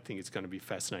 I think it's going to be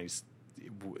fascinating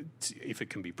if it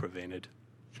can be prevented.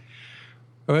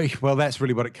 Well, that's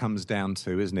really what it comes down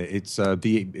to, isn't it? It's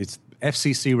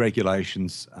FCC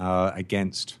regulations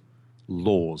against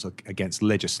laws, against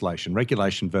legislation,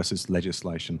 regulation versus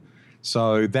legislation.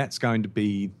 So that's going to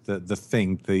be the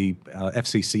thing. The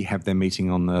FCC have their meeting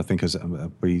on, I think, as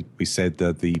we said,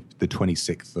 the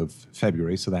 26th of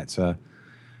February. So that's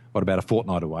about a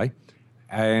fortnight away.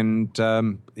 And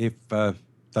if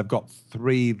they've got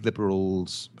 3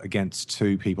 Liberals against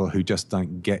 2 people who just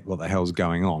don't get what the hell's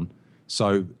going on,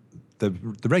 so the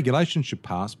regulation should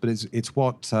pass. But it's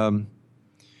what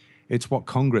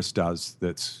Congress does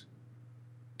that's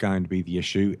going to be the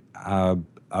issue.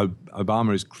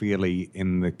 Obama is clearly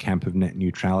in the camp of net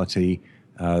neutrality.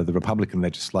 The Republican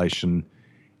legislation,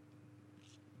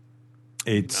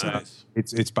 it's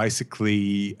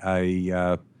basically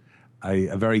a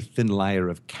very thin layer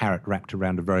of carrot wrapped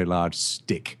around a very large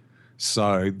stick.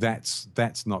 So that's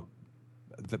not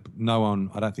no one.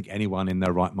 I don't think anyone in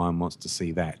their right mind wants to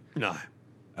see that. No.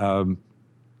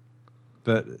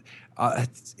 But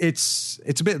it's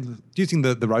a bit using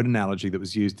the road analogy that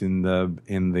was used in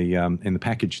the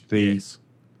package. Yes.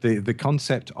 The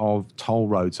concept of toll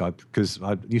roads, because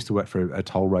I used to work for a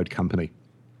toll road company,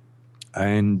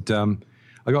 and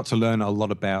I got to learn a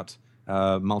lot about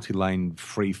multi-lane,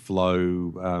 free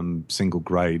flow, single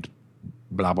grade,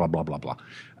 blah blah blah blah blah,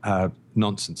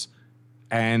 nonsense.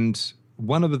 And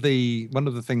one of the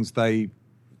things they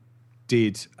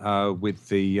did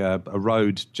with a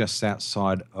road just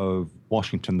outside of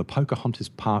Washington, the Pocahontas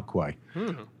Parkway,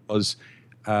 was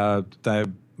they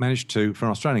managed to, for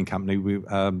an Australian company,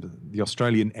 the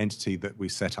Australian entity that we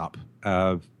set up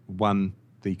won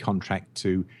the contract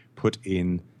to put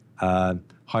in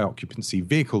high occupancy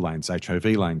vehicle lanes, HOV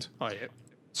lanes. Oh, yeah.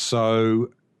 So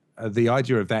the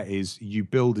idea of that is you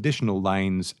build additional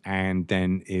lanes, and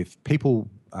then if people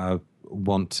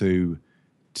want to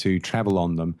travel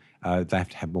on them, they have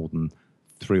to have more than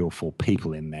 3 or 4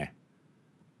 people in there.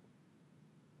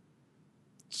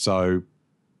 So,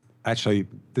 actually,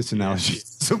 this analogy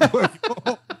doesn't work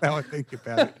now I think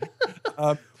about it.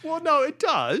 Well, no, it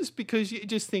does, because you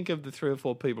just think of the 3 or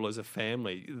 4 people as a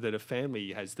family, that a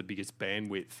family has the biggest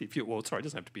bandwidth. It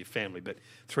doesn't have to be a family, but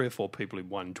 3 or 4 people in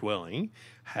one dwelling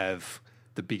have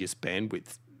the biggest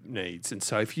bandwidth needs. And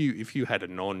so if you had a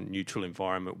non-neutral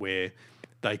environment where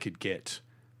they could get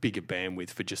bigger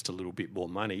bandwidth for just a little bit more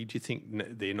money, do you think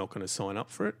they're not going to sign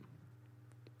up for it?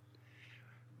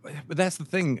 But that's the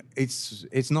thing.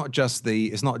 It's not just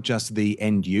the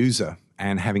end user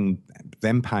and having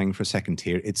them paying for a second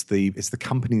tier. It's the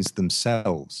companies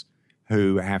themselves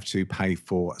who have to pay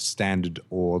for standard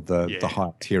or the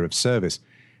higher tier of service.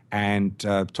 And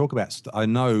I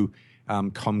know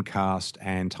Comcast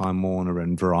and Time Warner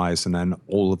and Verizon and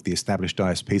all of the established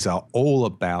ISPs are all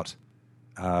about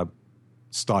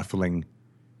stifling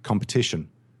competition.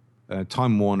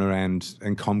 Time Warner and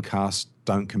Comcast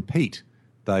don't compete.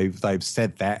 They've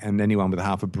said that, and anyone with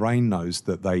half a brain knows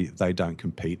that they don't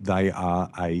compete. They are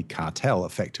a cartel,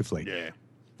 effectively. Yeah.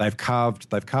 They've carved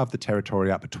the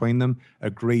territory up between them,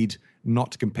 agreed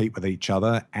not to compete with each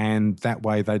other, and that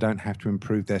way they don't have to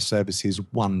improve their services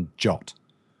one jot.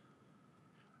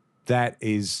 That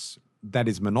is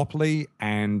monopoly,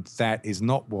 and that is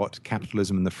not what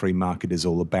capitalism and the free market is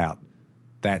all about.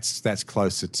 That's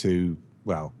closer to,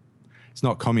 well, it's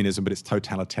not communism, but it's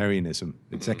totalitarianism.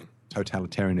 It's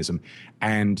totalitarianism.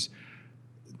 And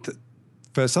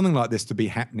for something like this to be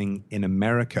happening in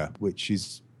America, which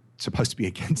is supposed to be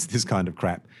against this kind of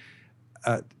crap,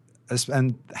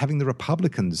 and having the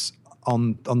Republicans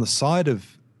on the side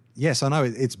of, yes, I know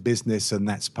it's business and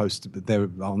that's supposed to be, they're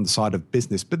on the side of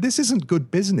business, but this isn't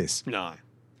good business. No.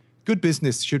 Good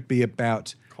business should be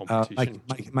about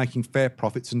making fair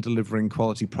profits and delivering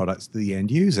quality products to the end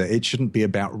user. It shouldn't be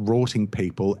about rorting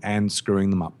people and screwing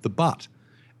them up the butt.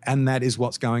 And that is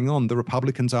what's going on. The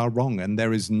Republicans are wrong, and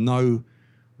there is no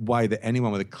way that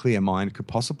anyone with a clear mind could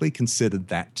possibly consider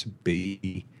that to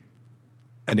be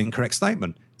an incorrect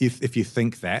statement. If you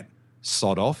think that,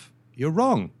 sod off, you're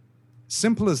wrong.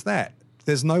 Simple as that.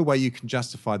 There's no way you can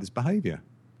justify this behaviour.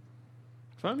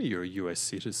 If only you're a US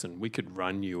citizen, we could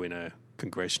run you in a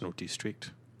congressional district.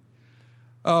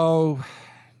 Oh,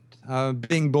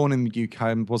 being born in the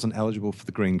UK, wasn't eligible for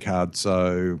the green card,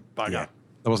 so Bugger.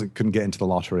 I couldn't get into the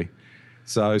lottery.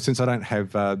 So since I don't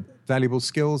have valuable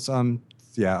skills, I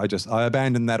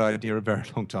abandoned that idea a very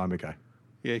long time ago.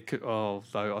 Yeah, though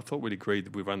I thought we'd agreed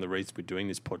that one of the reasons we're doing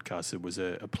this podcast, it was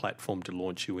a platform to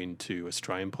launch you into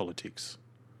Australian politics.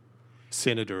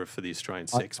 Senator for the Australian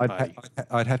Sex Party.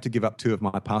 I'd have to give up 2 of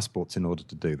my passports in order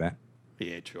to do that.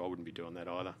 Yeah, true. I wouldn't be doing that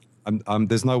either.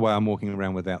 There's no way I'm walking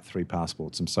around without 3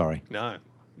 passports. I'm sorry. No,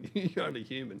 you're only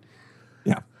human.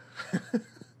 Yeah.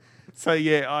 So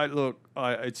yeah,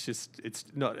 it's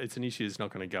an issue that's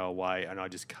not going to go away, and I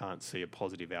just can't see a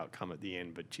positive outcome at the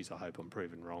end. But geez, I hope I'm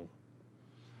proven wrong.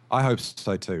 I hope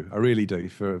so too. I really do,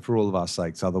 for all of our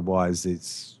sakes. Otherwise,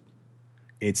 it's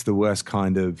the worst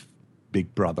kind of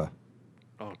Big Brother.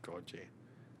 Oh God, yeah.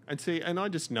 And I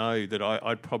just know that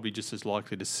I'd probably just as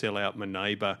likely to sell out my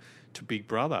neighbour to Big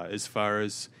Brother, as far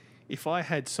as if I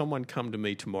had someone come to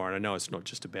me tomorrow, and I know it's not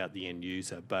just about the end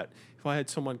user, but if I had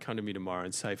someone come to me tomorrow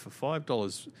and say, for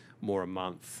 $5 more a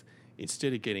month,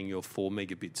 instead of getting your 4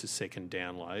 megabits a second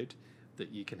download,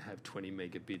 that you can have 20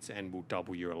 megabits and we'll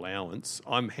double your allowance,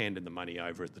 I'm handing the money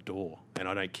over at the door. And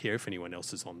I don't care if anyone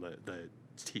else is on the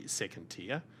second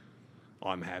tier.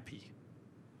 I'm happy.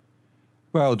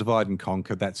 Well, divide and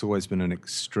conquer, that's always been an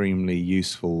extremely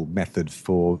useful method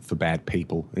for bad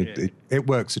people. It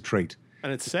works a treat.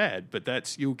 And it's sad,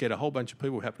 but you'll get a whole bunch of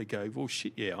people who happily go, well,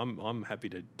 shit, yeah, I'm happy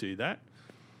to do that.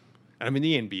 And I mean,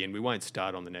 the NBN, we won't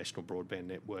start on the National Broadband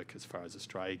Network as far as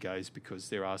Australia goes, because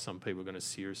there are some people going to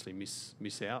seriously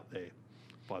miss out there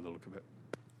by the look of it.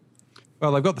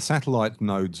 Well, they've got the satellite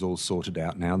nodes all sorted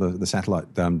out now, the satellite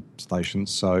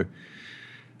stations. So,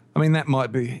 I mean, that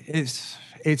might be...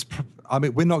 I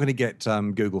mean, we're not going to get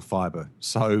Google Fibre,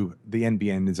 so the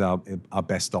NBN is our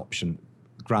best option.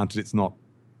 Granted, it's not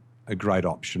a great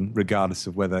option, regardless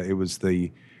of whether it was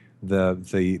the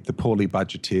poorly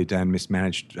budgeted and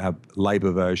mismanaged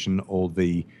Labor version or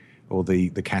the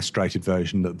castrated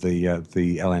version that the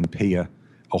LNP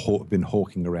have been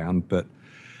hawking around. But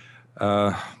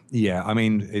I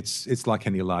mean, it's like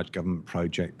any large government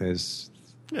project.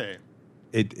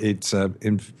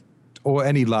 Or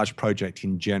any large project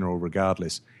in general,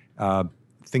 regardless,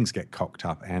 things get cocked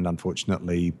up, and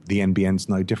unfortunately, the NBN's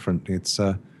no different.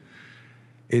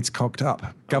 It's cocked up.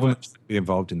 Government should be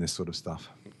involved in this sort of stuff.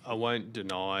 I won't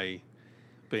deny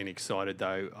being excited,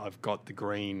 though. I've got the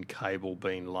green cable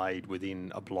being laid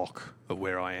within a block of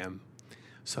where I am,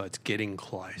 so it's getting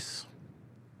close.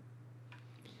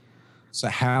 So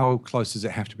how close does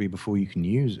it have to be before you can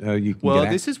use?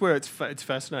 This is where it's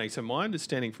fascinating. So my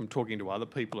understanding from talking to other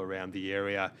people around the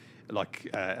area, like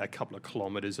a couple of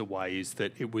kilometres away, is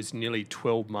that it was nearly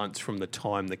 12 months from the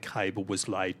time the cable was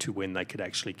laid to when they could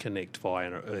actually connect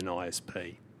via an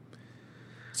ISP.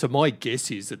 So my guess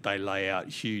is that they lay out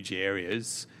huge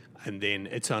areas And then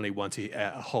it's only once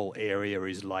a whole area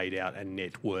is laid out and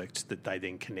networked that they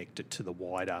then connect it to the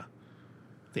wider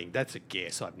thing. That's a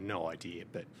guess. I have no idea,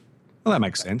 but Well, that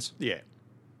makes sense. yeah.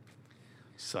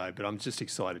 So, but I'm just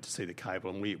excited to see the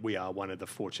cable, and we are one of the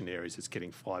fortunate areas that's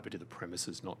getting fibre to the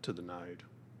premises, not to the node.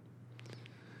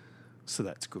 So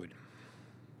that's good.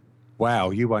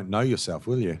 Wow, you won't know yourself,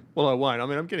 will you? Well, I won't. I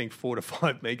mean, I'm getting 4 to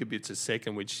 5 megabits a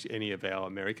second, which any of our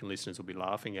American listeners will be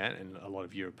laughing at, and a lot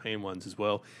of European ones as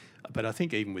well. But I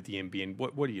think even with the NBN,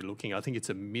 what are you looking at? I think it's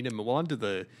a minimum. Well, under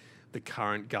the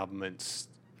current government's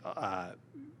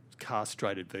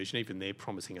castrated version, even they're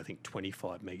promising, I think,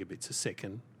 25 megabits a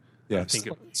second. Yeah, I think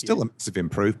still a massive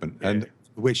improvement, and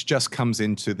which just comes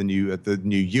into the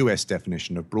new US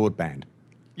definition of broadband.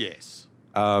 Yes.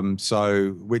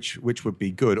 So which would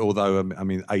be good, although I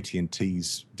mean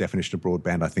AT&T's definition of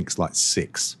broadband I think is like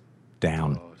 6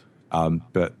 down,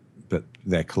 but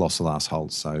they're colossal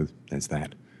assholes. So there's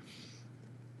that.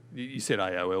 You said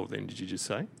AOL then? Did you just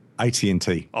say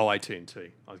AT&T? Oh, AT&T.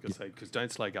 I was going to say because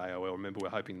don't slag AOL. Remember, we're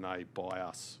hoping they buy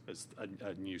us as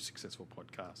a new successful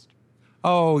podcast.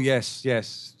 Oh yes.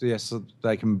 So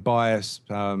they can buy us,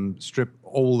 strip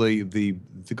all the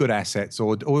good assets,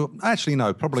 or actually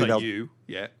no, probably So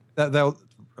they'll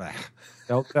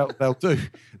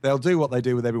do what they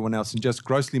do with everyone else and just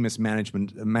grossly manage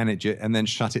it and then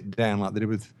shut it down like they did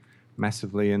with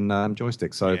Massively and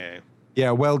Joystick. So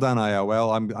yeah, well done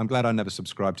AOL. I'm glad I never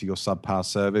subscribed to your subpar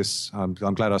service. I'm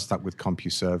glad I stuck with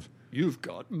CompuServe. You've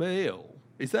got mail.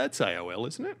 That's AOL,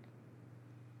 isn't it?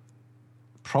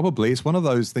 Probably. It's one of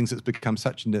those things that's become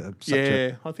such a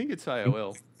I think it's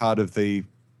AOL. Part of the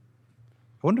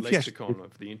lexicon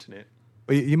of the internet.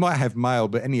 Well, you might have mail,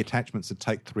 but any attachments would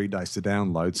take 3 days to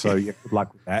download, so good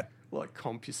luck with that. Like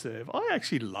CompuServe. I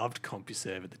actually loved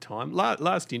CompuServe at the time.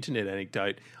 Last internet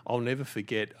anecdote, I'll never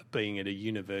forget being at a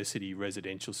university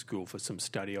residential school for some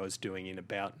study I was doing in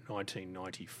about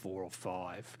 1994 or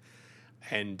 5,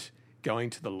 and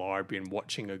going to the library and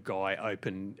watching a guy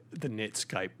open the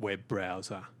Netscape web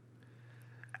browser.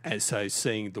 And so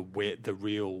seeing the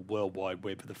real World Wide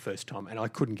Web for the first time, and I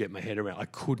couldn't get my head around. I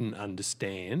couldn't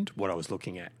understand what I was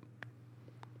looking at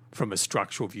from a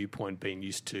structural viewpoint, being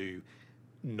used to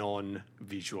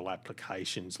non-visual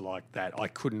applications like that. I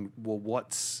couldn't. Well,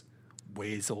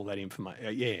 where's all that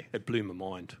information? Yeah, it blew my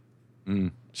mind.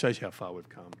 Shows you how far we've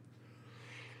come.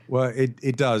 Well,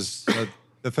 it does.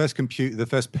 The first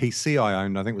PC I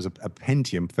owned, I think, was a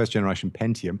Pentium, first generation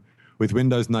Pentium, with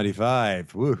Windows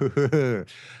 95.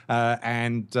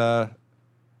 And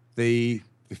the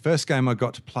first game I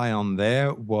got to play on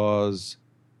there was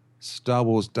Star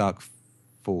Wars Dark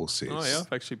Forces. Oh yeah,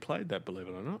 I've actually played that, believe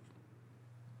it or not.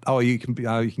 Oh, you can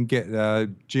get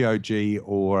GOG,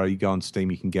 or you go on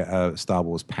Steam, you can get a Star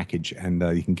Wars package, and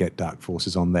you can get Dark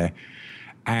Forces on there.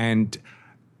 And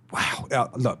wow,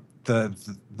 look,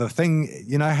 the thing,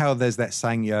 you know how there's that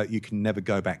saying, you can never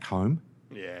go back home?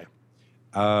 Yeah.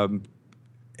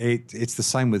 It's the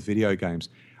same with video games.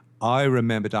 I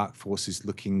remember Dark Forces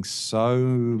looking so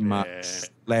much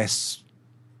less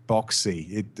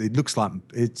boxy. It looks like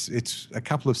it's a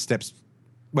couple of steps.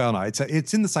 Well, no,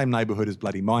 it's in the same neighborhood as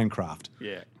bloody Minecraft.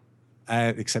 Yeah.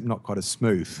 Except not quite as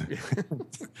smooth.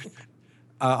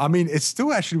 I mean, it's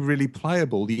still actually really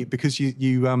playable because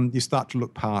you start to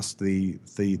look past the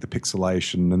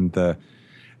pixelation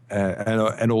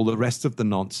and all the rest of the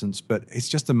nonsense. But it's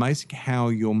just amazing how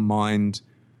your mind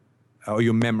or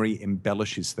your memory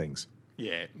embellishes things.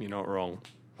 Yeah, you're not wrong.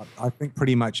 I think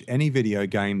pretty much any video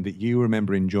game that you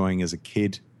remember enjoying as a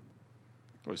kid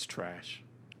was trash.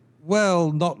 Well,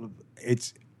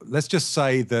 let's just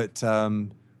say that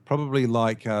probably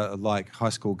like high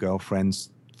school girlfriends,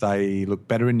 they look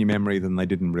better in your memory than they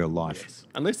did in real life. Yes.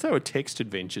 Unless they were text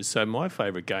adventures. So my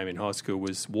favourite game in high school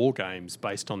was War Games,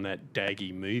 based on that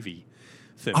Daggy movie.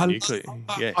 I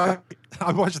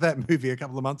watched that movie a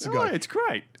couple of months ago. Oh, it's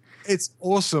great. It's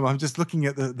awesome. I'm just looking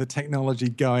at the technology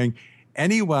going.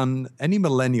 Any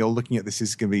millennial looking at this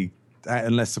is going to be,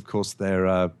 unless of course they're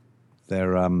a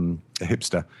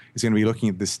hipster, is going to be looking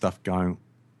at this stuff going,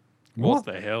 What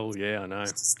the hell? Yeah, I know.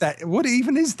 What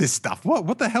even is this stuff?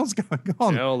 What the hell's going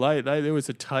on? Well, there was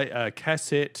a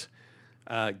cassette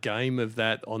game of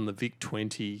that on the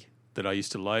VIC-20 that I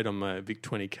used to load on my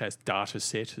VIC-20 data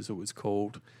set, as it was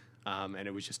called, and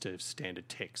it was just a standard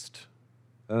text.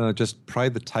 Just pray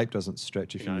the tape doesn't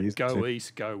stretch if you use it. Go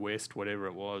east, go west, whatever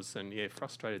it was, and yeah,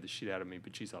 frustrated the shit out of me,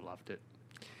 but geez, I loved it.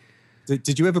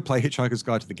 Did you ever play Hitchhiker's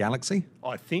Guide to the Galaxy?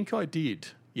 I think I did,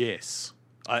 yes.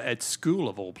 At school,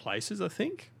 of all places, I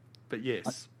think. But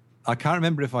yes. I can't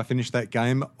remember if I finished that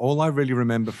game. All I really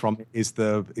remember from it is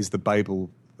the Babel,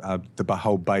 the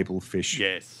whole Babel fish.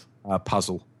 Yes.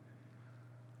 puzzle.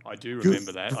 I do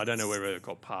remember that. I don't know whether it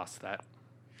got past that.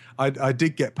 I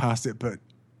did get past it, but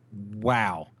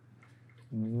wow.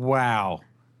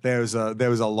 There was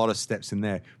a lot of steps in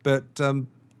there. But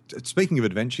speaking of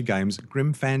adventure games,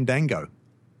 Grim Fandango,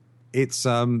 it's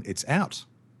out.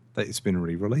 It's been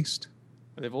re-released.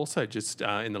 They've also just,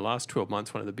 in the last 12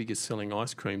 months, one of the biggest selling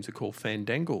ice creams are called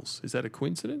Fandangles. Is that a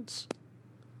coincidence?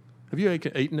 Have you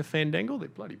eaten a Fandangle? They're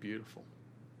bloody beautiful.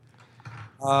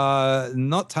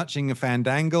 Not touching a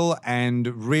Fandangle, and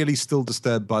really still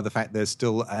disturbed by the fact there's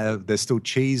still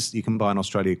cheese you can buy in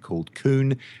Australia called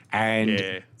Coon, and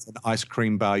it's an ice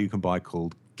cream bar you can buy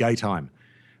called Gaytime.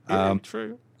 Yeah,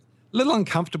 true. A little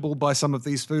uncomfortable by some of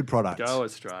these food products. Go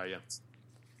Australia.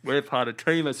 We're part of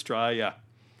Team Australia.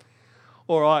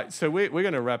 All right, so we're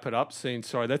going to wrap it up soon.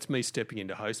 Sorry, that's me stepping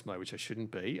into host mode, which I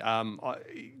shouldn't be.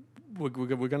 We're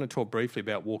going to talk briefly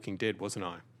about Walking Dead, wasn't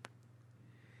I?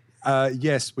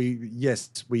 Yes,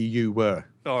 you were.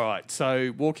 All right.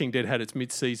 So Walking Dead had its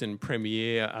mid-season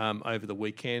premiere over the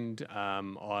weekend.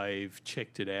 I've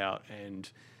checked it out, and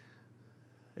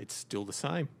it's still the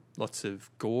same. Lots of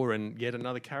gore, and yet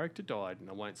another character died. And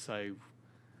I won't say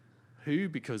who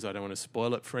because I don't want to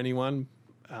spoil it for anyone.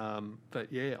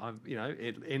 But yeah,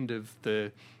 at end of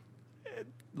the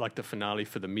finale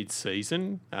for the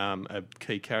mid-season, a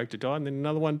key character died, and then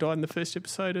another one died in the first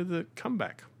episode of the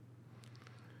comeback.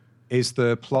 Is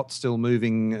the plot still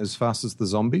moving as fast as the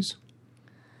zombies?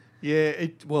 Yeah,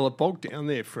 it bogged down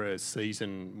there for a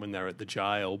season when they were at the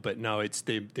jail, but no,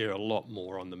 they're a lot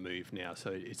more on the move now,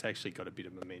 so it's actually got a bit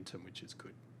of momentum, which is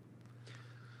good.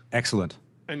 Excellent.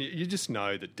 And you just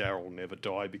know that Daryl will never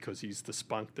die because he's the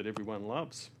spunk that everyone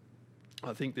loves.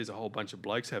 I think there's a whole bunch of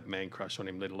blokes have man crush on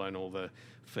him, let alone all the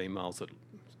females that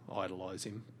idolise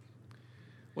him.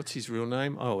 What's his real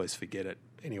name? I always forget it.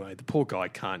 Anyway, the poor guy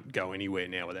can't go anywhere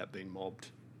now without being mobbed.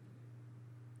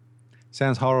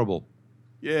 Sounds horrible.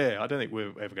 Yeah, I don't think we're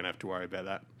ever going to have to worry about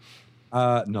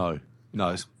that. No.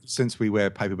 Since we wear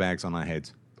paper bags on our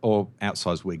heads or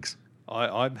outsized wigs.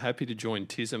 I'm happy to join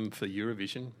TISM for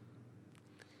Eurovision.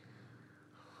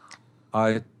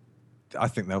 I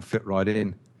think they'll fit right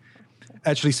in.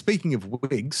 Actually, speaking of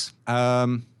wigs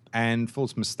and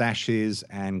false moustaches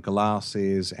and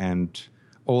glasses and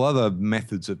all other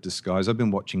methods of disguise, I've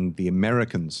been watching The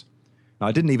Americans. Now,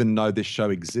 I didn't even know this show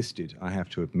existed, I have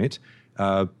to admit.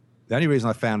 The only reason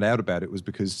I found out about it was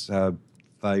because I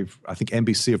think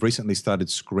NBC have recently started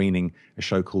screening a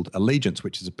show called Allegiance,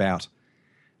 which is about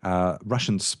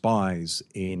Russian spies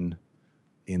in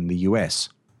the US.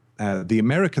 The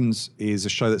Americans is a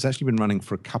show that's actually been running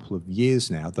for a couple of years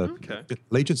now.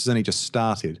 Allegiance has only just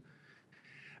started.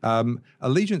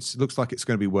 Allegiance looks like it's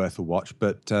going to be worth a watch,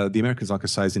 but The Americans, like I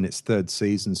say, is in its third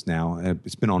seasons now.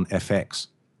 It's been on FX,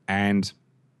 and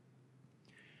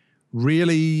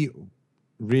really,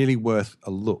 really worth a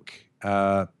look.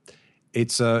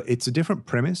 It's a different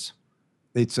premise.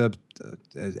 It's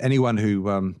anyone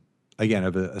who again,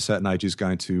 of a certain age is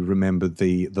going to remember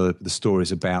the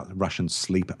stories about Russian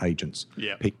sleeper agents.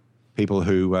 Yeah. People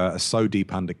who are so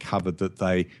deep undercover that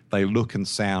they look and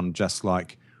sound just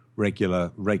like regular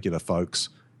folks,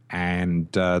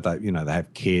 and they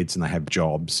have kids and they have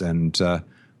jobs, and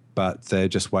but they're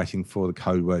just waiting for the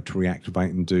code word to reactivate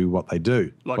and do what they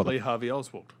do. Like Lee Harvey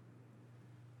Oswald.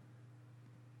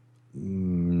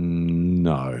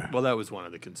 No. Well, that was one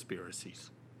of the conspiracies.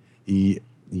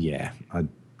 Yeah, I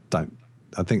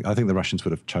think the Russians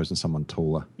would have chosen someone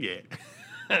taller. Yeah.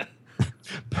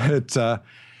 But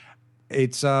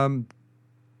it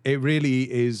really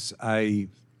is I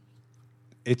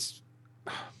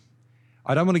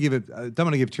don't want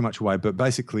to give too much away, but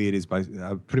basically it is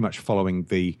pretty much following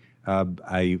a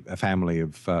family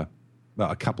of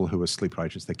a couple who are sleeper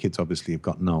agents. Their kids obviously have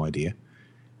got no idea,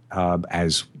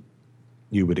 as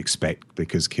you would expect,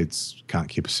 because kids can't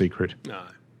keep a secret. No.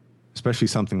 Especially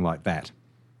something like that.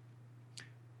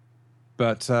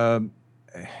 But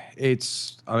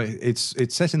it's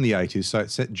set in the 80s, so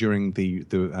it's set during the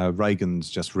Reagan's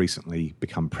just recently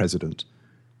become president.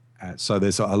 So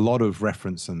there's a lot of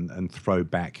reference and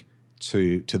throwback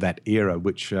to that era,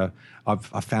 which I've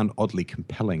found oddly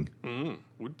compelling.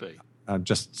 Would be.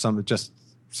 Just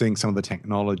seeing some of the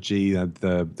technology,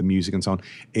 the music, and so on.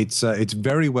 It's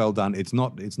very well done. It's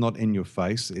not in your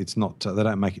face. It's not. They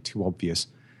don't make it too obvious.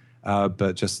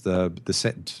 But just the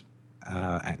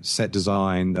set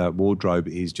design, wardrobe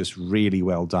is just really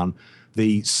well done.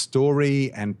 The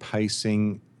story and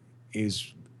pacing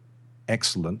is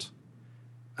excellent.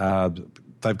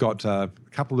 They've got a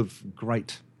couple of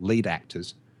great lead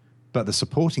actors, but the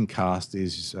supporting cast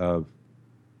is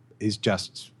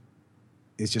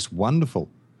just wonderful.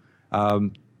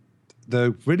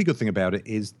 the really good thing about it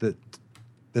is that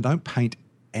they don't paint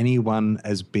anyone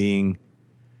as being,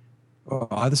 or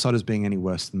either side as being any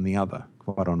worse than the other.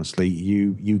 Quite honestly,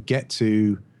 you get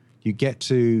to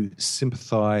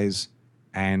sympathise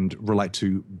and relate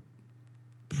to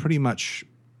pretty much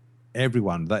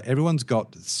everyone. That everyone's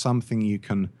got something you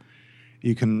can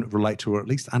relate to, or at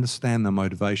least understand their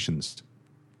motivations,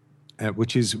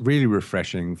 which is really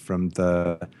refreshing from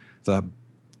the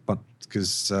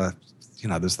because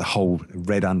there's the whole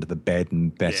red under the bed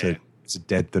and better it's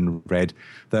dead than red.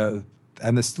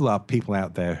 And there still are people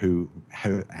out there who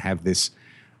have this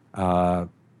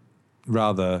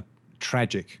rather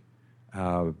tragic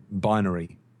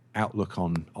binary outlook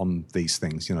on these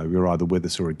things. You're either with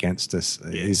us or against us.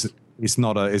 Yes. It's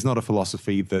not a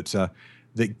philosophy that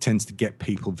tends to get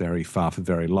people very far for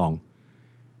very long.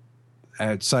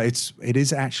 So it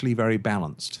is actually very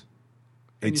balanced.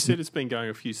 And you said it's been going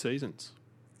a few seasons.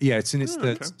 Yeah, it's in its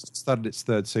started its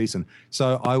third season.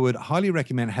 So I would highly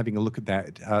recommend having a look at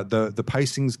that. The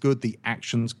pacing's good, the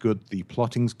action's good, the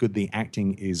plotting's good, the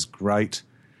acting is great.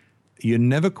 You're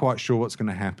never quite sure what's going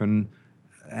to happen,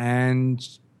 and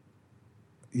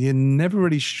you're never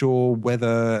really sure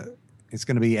whether it's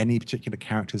going to be any particular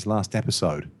character's last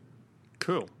episode.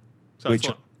 Cool. So it's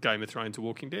like Game of Thrones or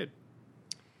Walking Dead.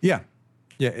 Yeah,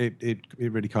 it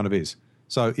really kind of is.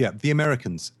 So yeah, The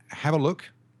Americans, have a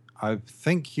look. I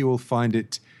think you will find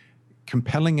it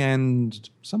compelling and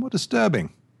somewhat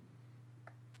disturbing.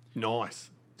 Nice.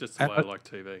 Just the way I like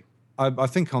TV. I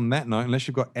think on that note, unless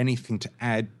you've got anything to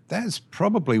add, that's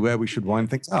probably where we should wind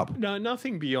things up. No,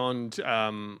 nothing beyond,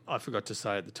 I forgot to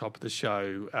say at the top of the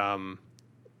show,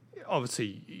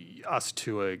 obviously us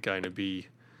two are going to be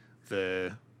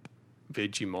the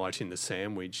Vegemite in the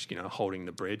sandwich, holding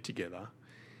the bread together.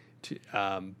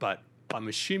 But I'm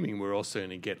assuming we're also going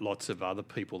to get lots of other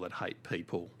people that hate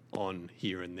people on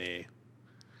here and there.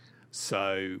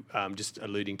 So just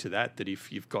alluding to that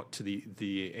if you've got to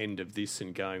the end of this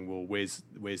and going, well, where's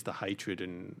the hatred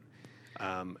and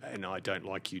I don't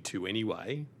like you two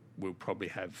anyway, we'll probably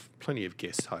have plenty of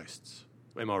guest hosts.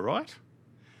 Am I right?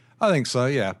 I think so,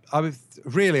 yeah. I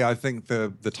think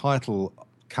the title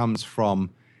comes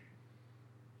from...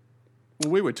 Well,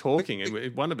 we were talking,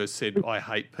 and one of us said, "I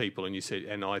hate people," and you said,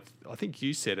 and I think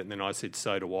you said it, and then I said,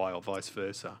 "So do I," or vice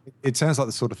versa. It sounds like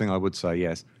the sort of thing I would say,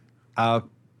 yes.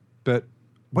 But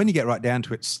when you get right down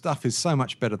to it, stuff is so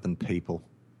much better than people.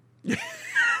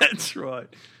 That's right.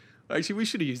 Actually, we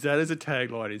should have used that as a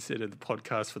tagline instead of the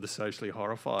podcast for the socially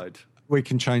horrified. We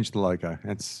can change the logo.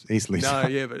 That's easily No,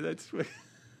 done. yeah, but that's...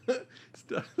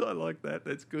 I like that.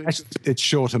 That's good. Actually, it's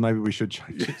shorter. Maybe we should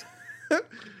change it.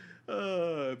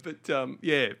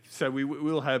 So we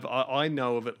will have, I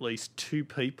know of at least two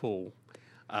people,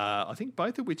 I think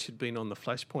both of which had been on the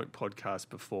Flashpoint podcast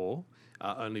before,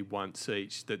 only once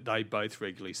each, that they both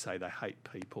regularly say they hate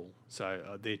people.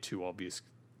 So they're two obvious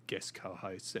guest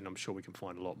co-hosts, and I'm sure we can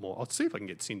find a lot more. I'll see if I can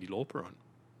get Cyndi Lauper on.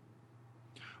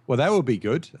 Well, that would be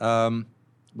good.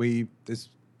 It's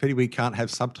pity we can't have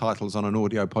subtitles on an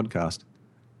audio podcast.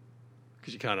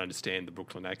 Because you can't understand the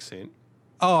Brooklyn accent.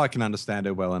 Oh, I can understand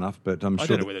her well enough, but I'm sure... I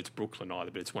don't know whether it's Brooklyn either,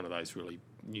 but it's one of those really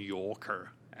New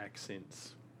Yorker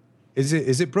accents. Is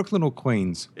it Brooklyn or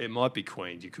Queens? It might be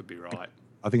Queens. You could be right.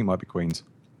 I think it might be Queens.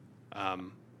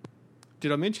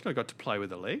 Did I mention I got to play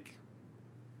with a leg?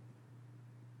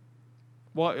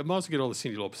 Well, I might as well get all the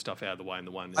Cyndi Lauper stuff out of the way in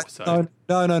the one episode.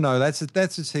 No.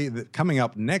 That's coming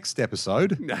up next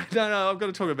episode. No. I've got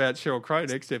to talk about Sheryl Crow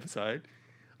next episode.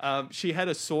 She had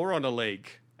a sore on her leg.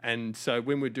 And so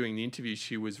when we were doing the interview,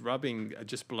 she was rubbing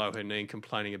just below her knee and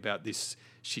complaining about this.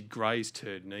 She'd grazed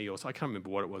her knee, or I can't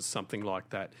remember what it was, something like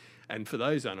that. And for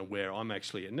those unaware, I'm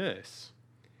actually a nurse.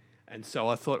 And so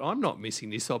I thought, I'm not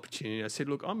missing this opportunity. I said,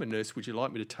 look, I'm a nurse. Would you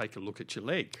like me to take a look at your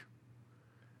leg?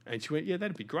 And she went, yeah,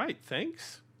 that'd be great,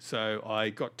 thanks. So I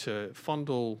got to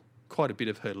fondle quite a bit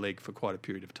of her leg for quite a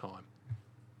period of time.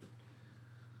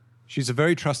 She's a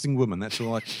very trusting woman, that's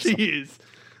all I can say. She is.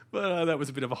 But that was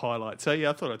a bit of a highlight. So, yeah,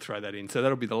 I thought I'd throw that in. So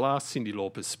that'll be the last Cyndi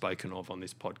Lauper spoken of on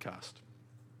this podcast.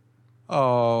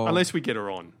 Oh. Unless we get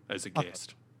her on as a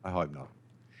guest. I hope not.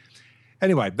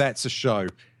 Anyway, that's a show.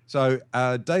 So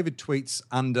David tweets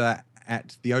under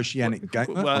at the Oceanic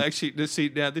Gamer. Well, actually, see,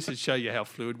 now this will show you how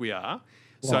fluid we are.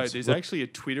 So there's actually a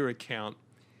Twitter account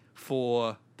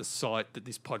for the site that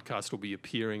this podcast will be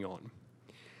appearing on.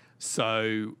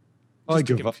 So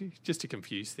just to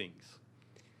confuse things.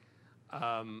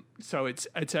 So it's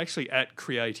actually at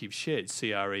Creative Shed,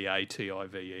 CreativShed.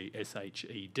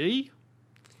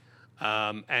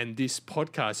 And this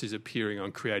podcast is appearing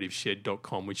on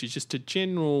creativeshed.com, which is just a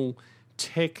general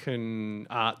tech and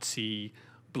artsy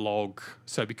blog.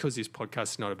 So because this podcast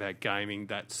is not about gaming,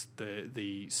 that's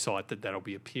the site that'll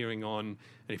be appearing on.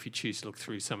 And if you choose to look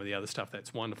through some of the other stuff,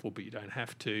 that's wonderful, but you don't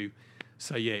have to.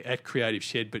 So yeah, at Creative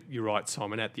Shed, but you're right,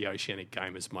 Simon, at the Oceanic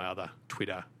Gamers, my other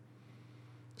Twitter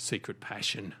secret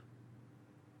passion.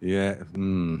 Yeah.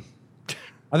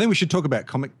 I think we should talk about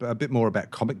a bit more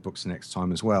about comic books next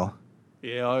time as well.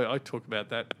 Yeah, I talk about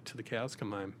that to the cows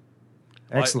come home.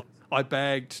 Excellent. I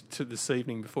bagged to this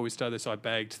evening before we started this. I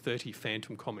bagged 30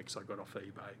 Phantom comics I got off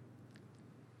eBay.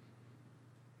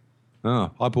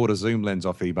 Oh, I bought a zoom lens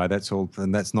off eBay. That's all,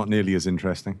 and that's not nearly as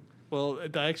interesting. Well,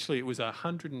 it was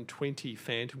 120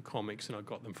 Phantom comics, and I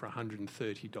got them for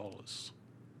 $130,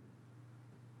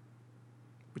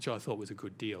 which I thought was a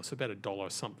good deal. So about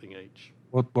 $1 something each.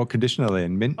 What condition are they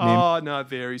in? Mint? Oh no, it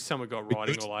varies. Some have got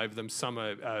writing all over them. Some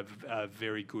are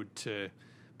very good to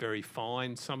very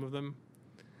fine. Some of them.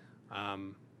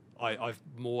 I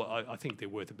think they're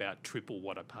worth about triple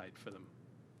what I paid for them,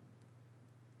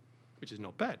 which is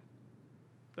not bad.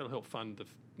 That'll help fund the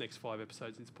next 5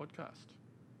 episodes of this podcast.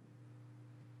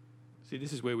 See,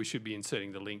 this is where we should be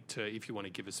inserting the link to, if you want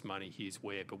to give us money, here's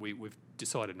where. But we've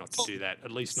decided not to do that,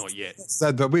 at least not yet.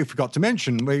 So that we forgot to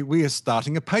mention, we are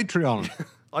starting a Patreon.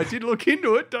 I did look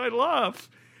into it. Don't laugh.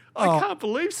 I can't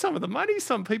believe some of the money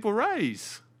some people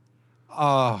raise.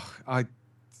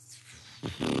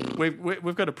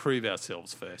 We've got to prove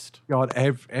ourselves first. God,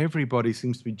 everybody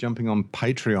seems to be jumping on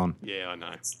Patreon. Yeah, I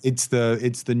know. It's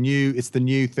the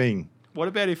new thing. What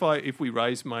about if we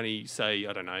raise money, say,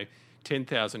 I don't know,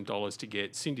 $10,000 to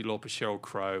get Cyndi Lauper, Sheryl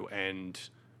Crow, and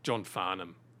John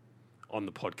Farnham on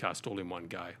the podcast all in one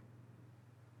go?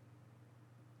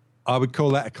 I would call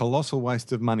that a colossal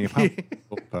waste of money.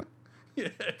 Yeah,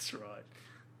 that's right.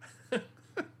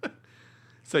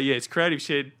 So, yeah, it's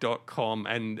creativeshed.com.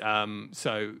 And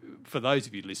so for those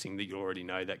of you listening, that you already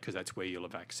know that because that's where you'll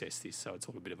have accessed this. So it's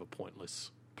all a bit of a pointless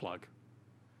plug.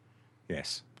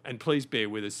 Yes. And please bear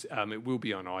with us. It will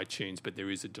be on iTunes, but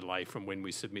there is a delay from when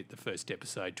we submit the first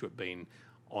episode to it being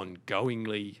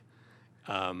ongoingly,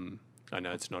 I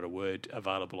know it's not a word,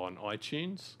 available on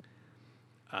iTunes.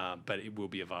 But it will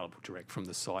be available direct from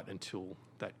the site until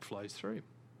that flows through.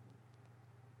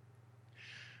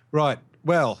 Right.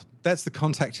 Well, that's the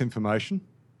contact information.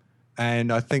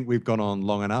 And I think we've gone on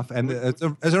long enough. And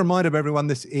as a reminder of everyone,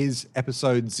 this is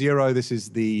episode 0. This is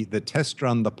the test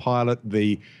run, the pilot,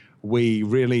 we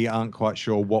really aren't quite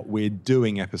sure what we're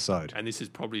doing episode. And this is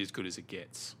probably as good as it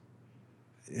gets.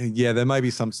 Yeah, there may be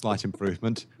some slight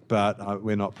improvement, but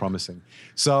we're not promising.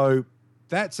 So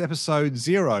that's episode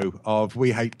 0 of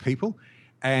We Hate People.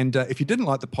 And if you didn't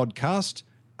like the podcast,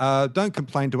 don't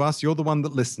complain to us. You're the one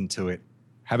that listened to it.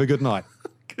 Have a good night.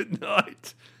 Good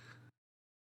night.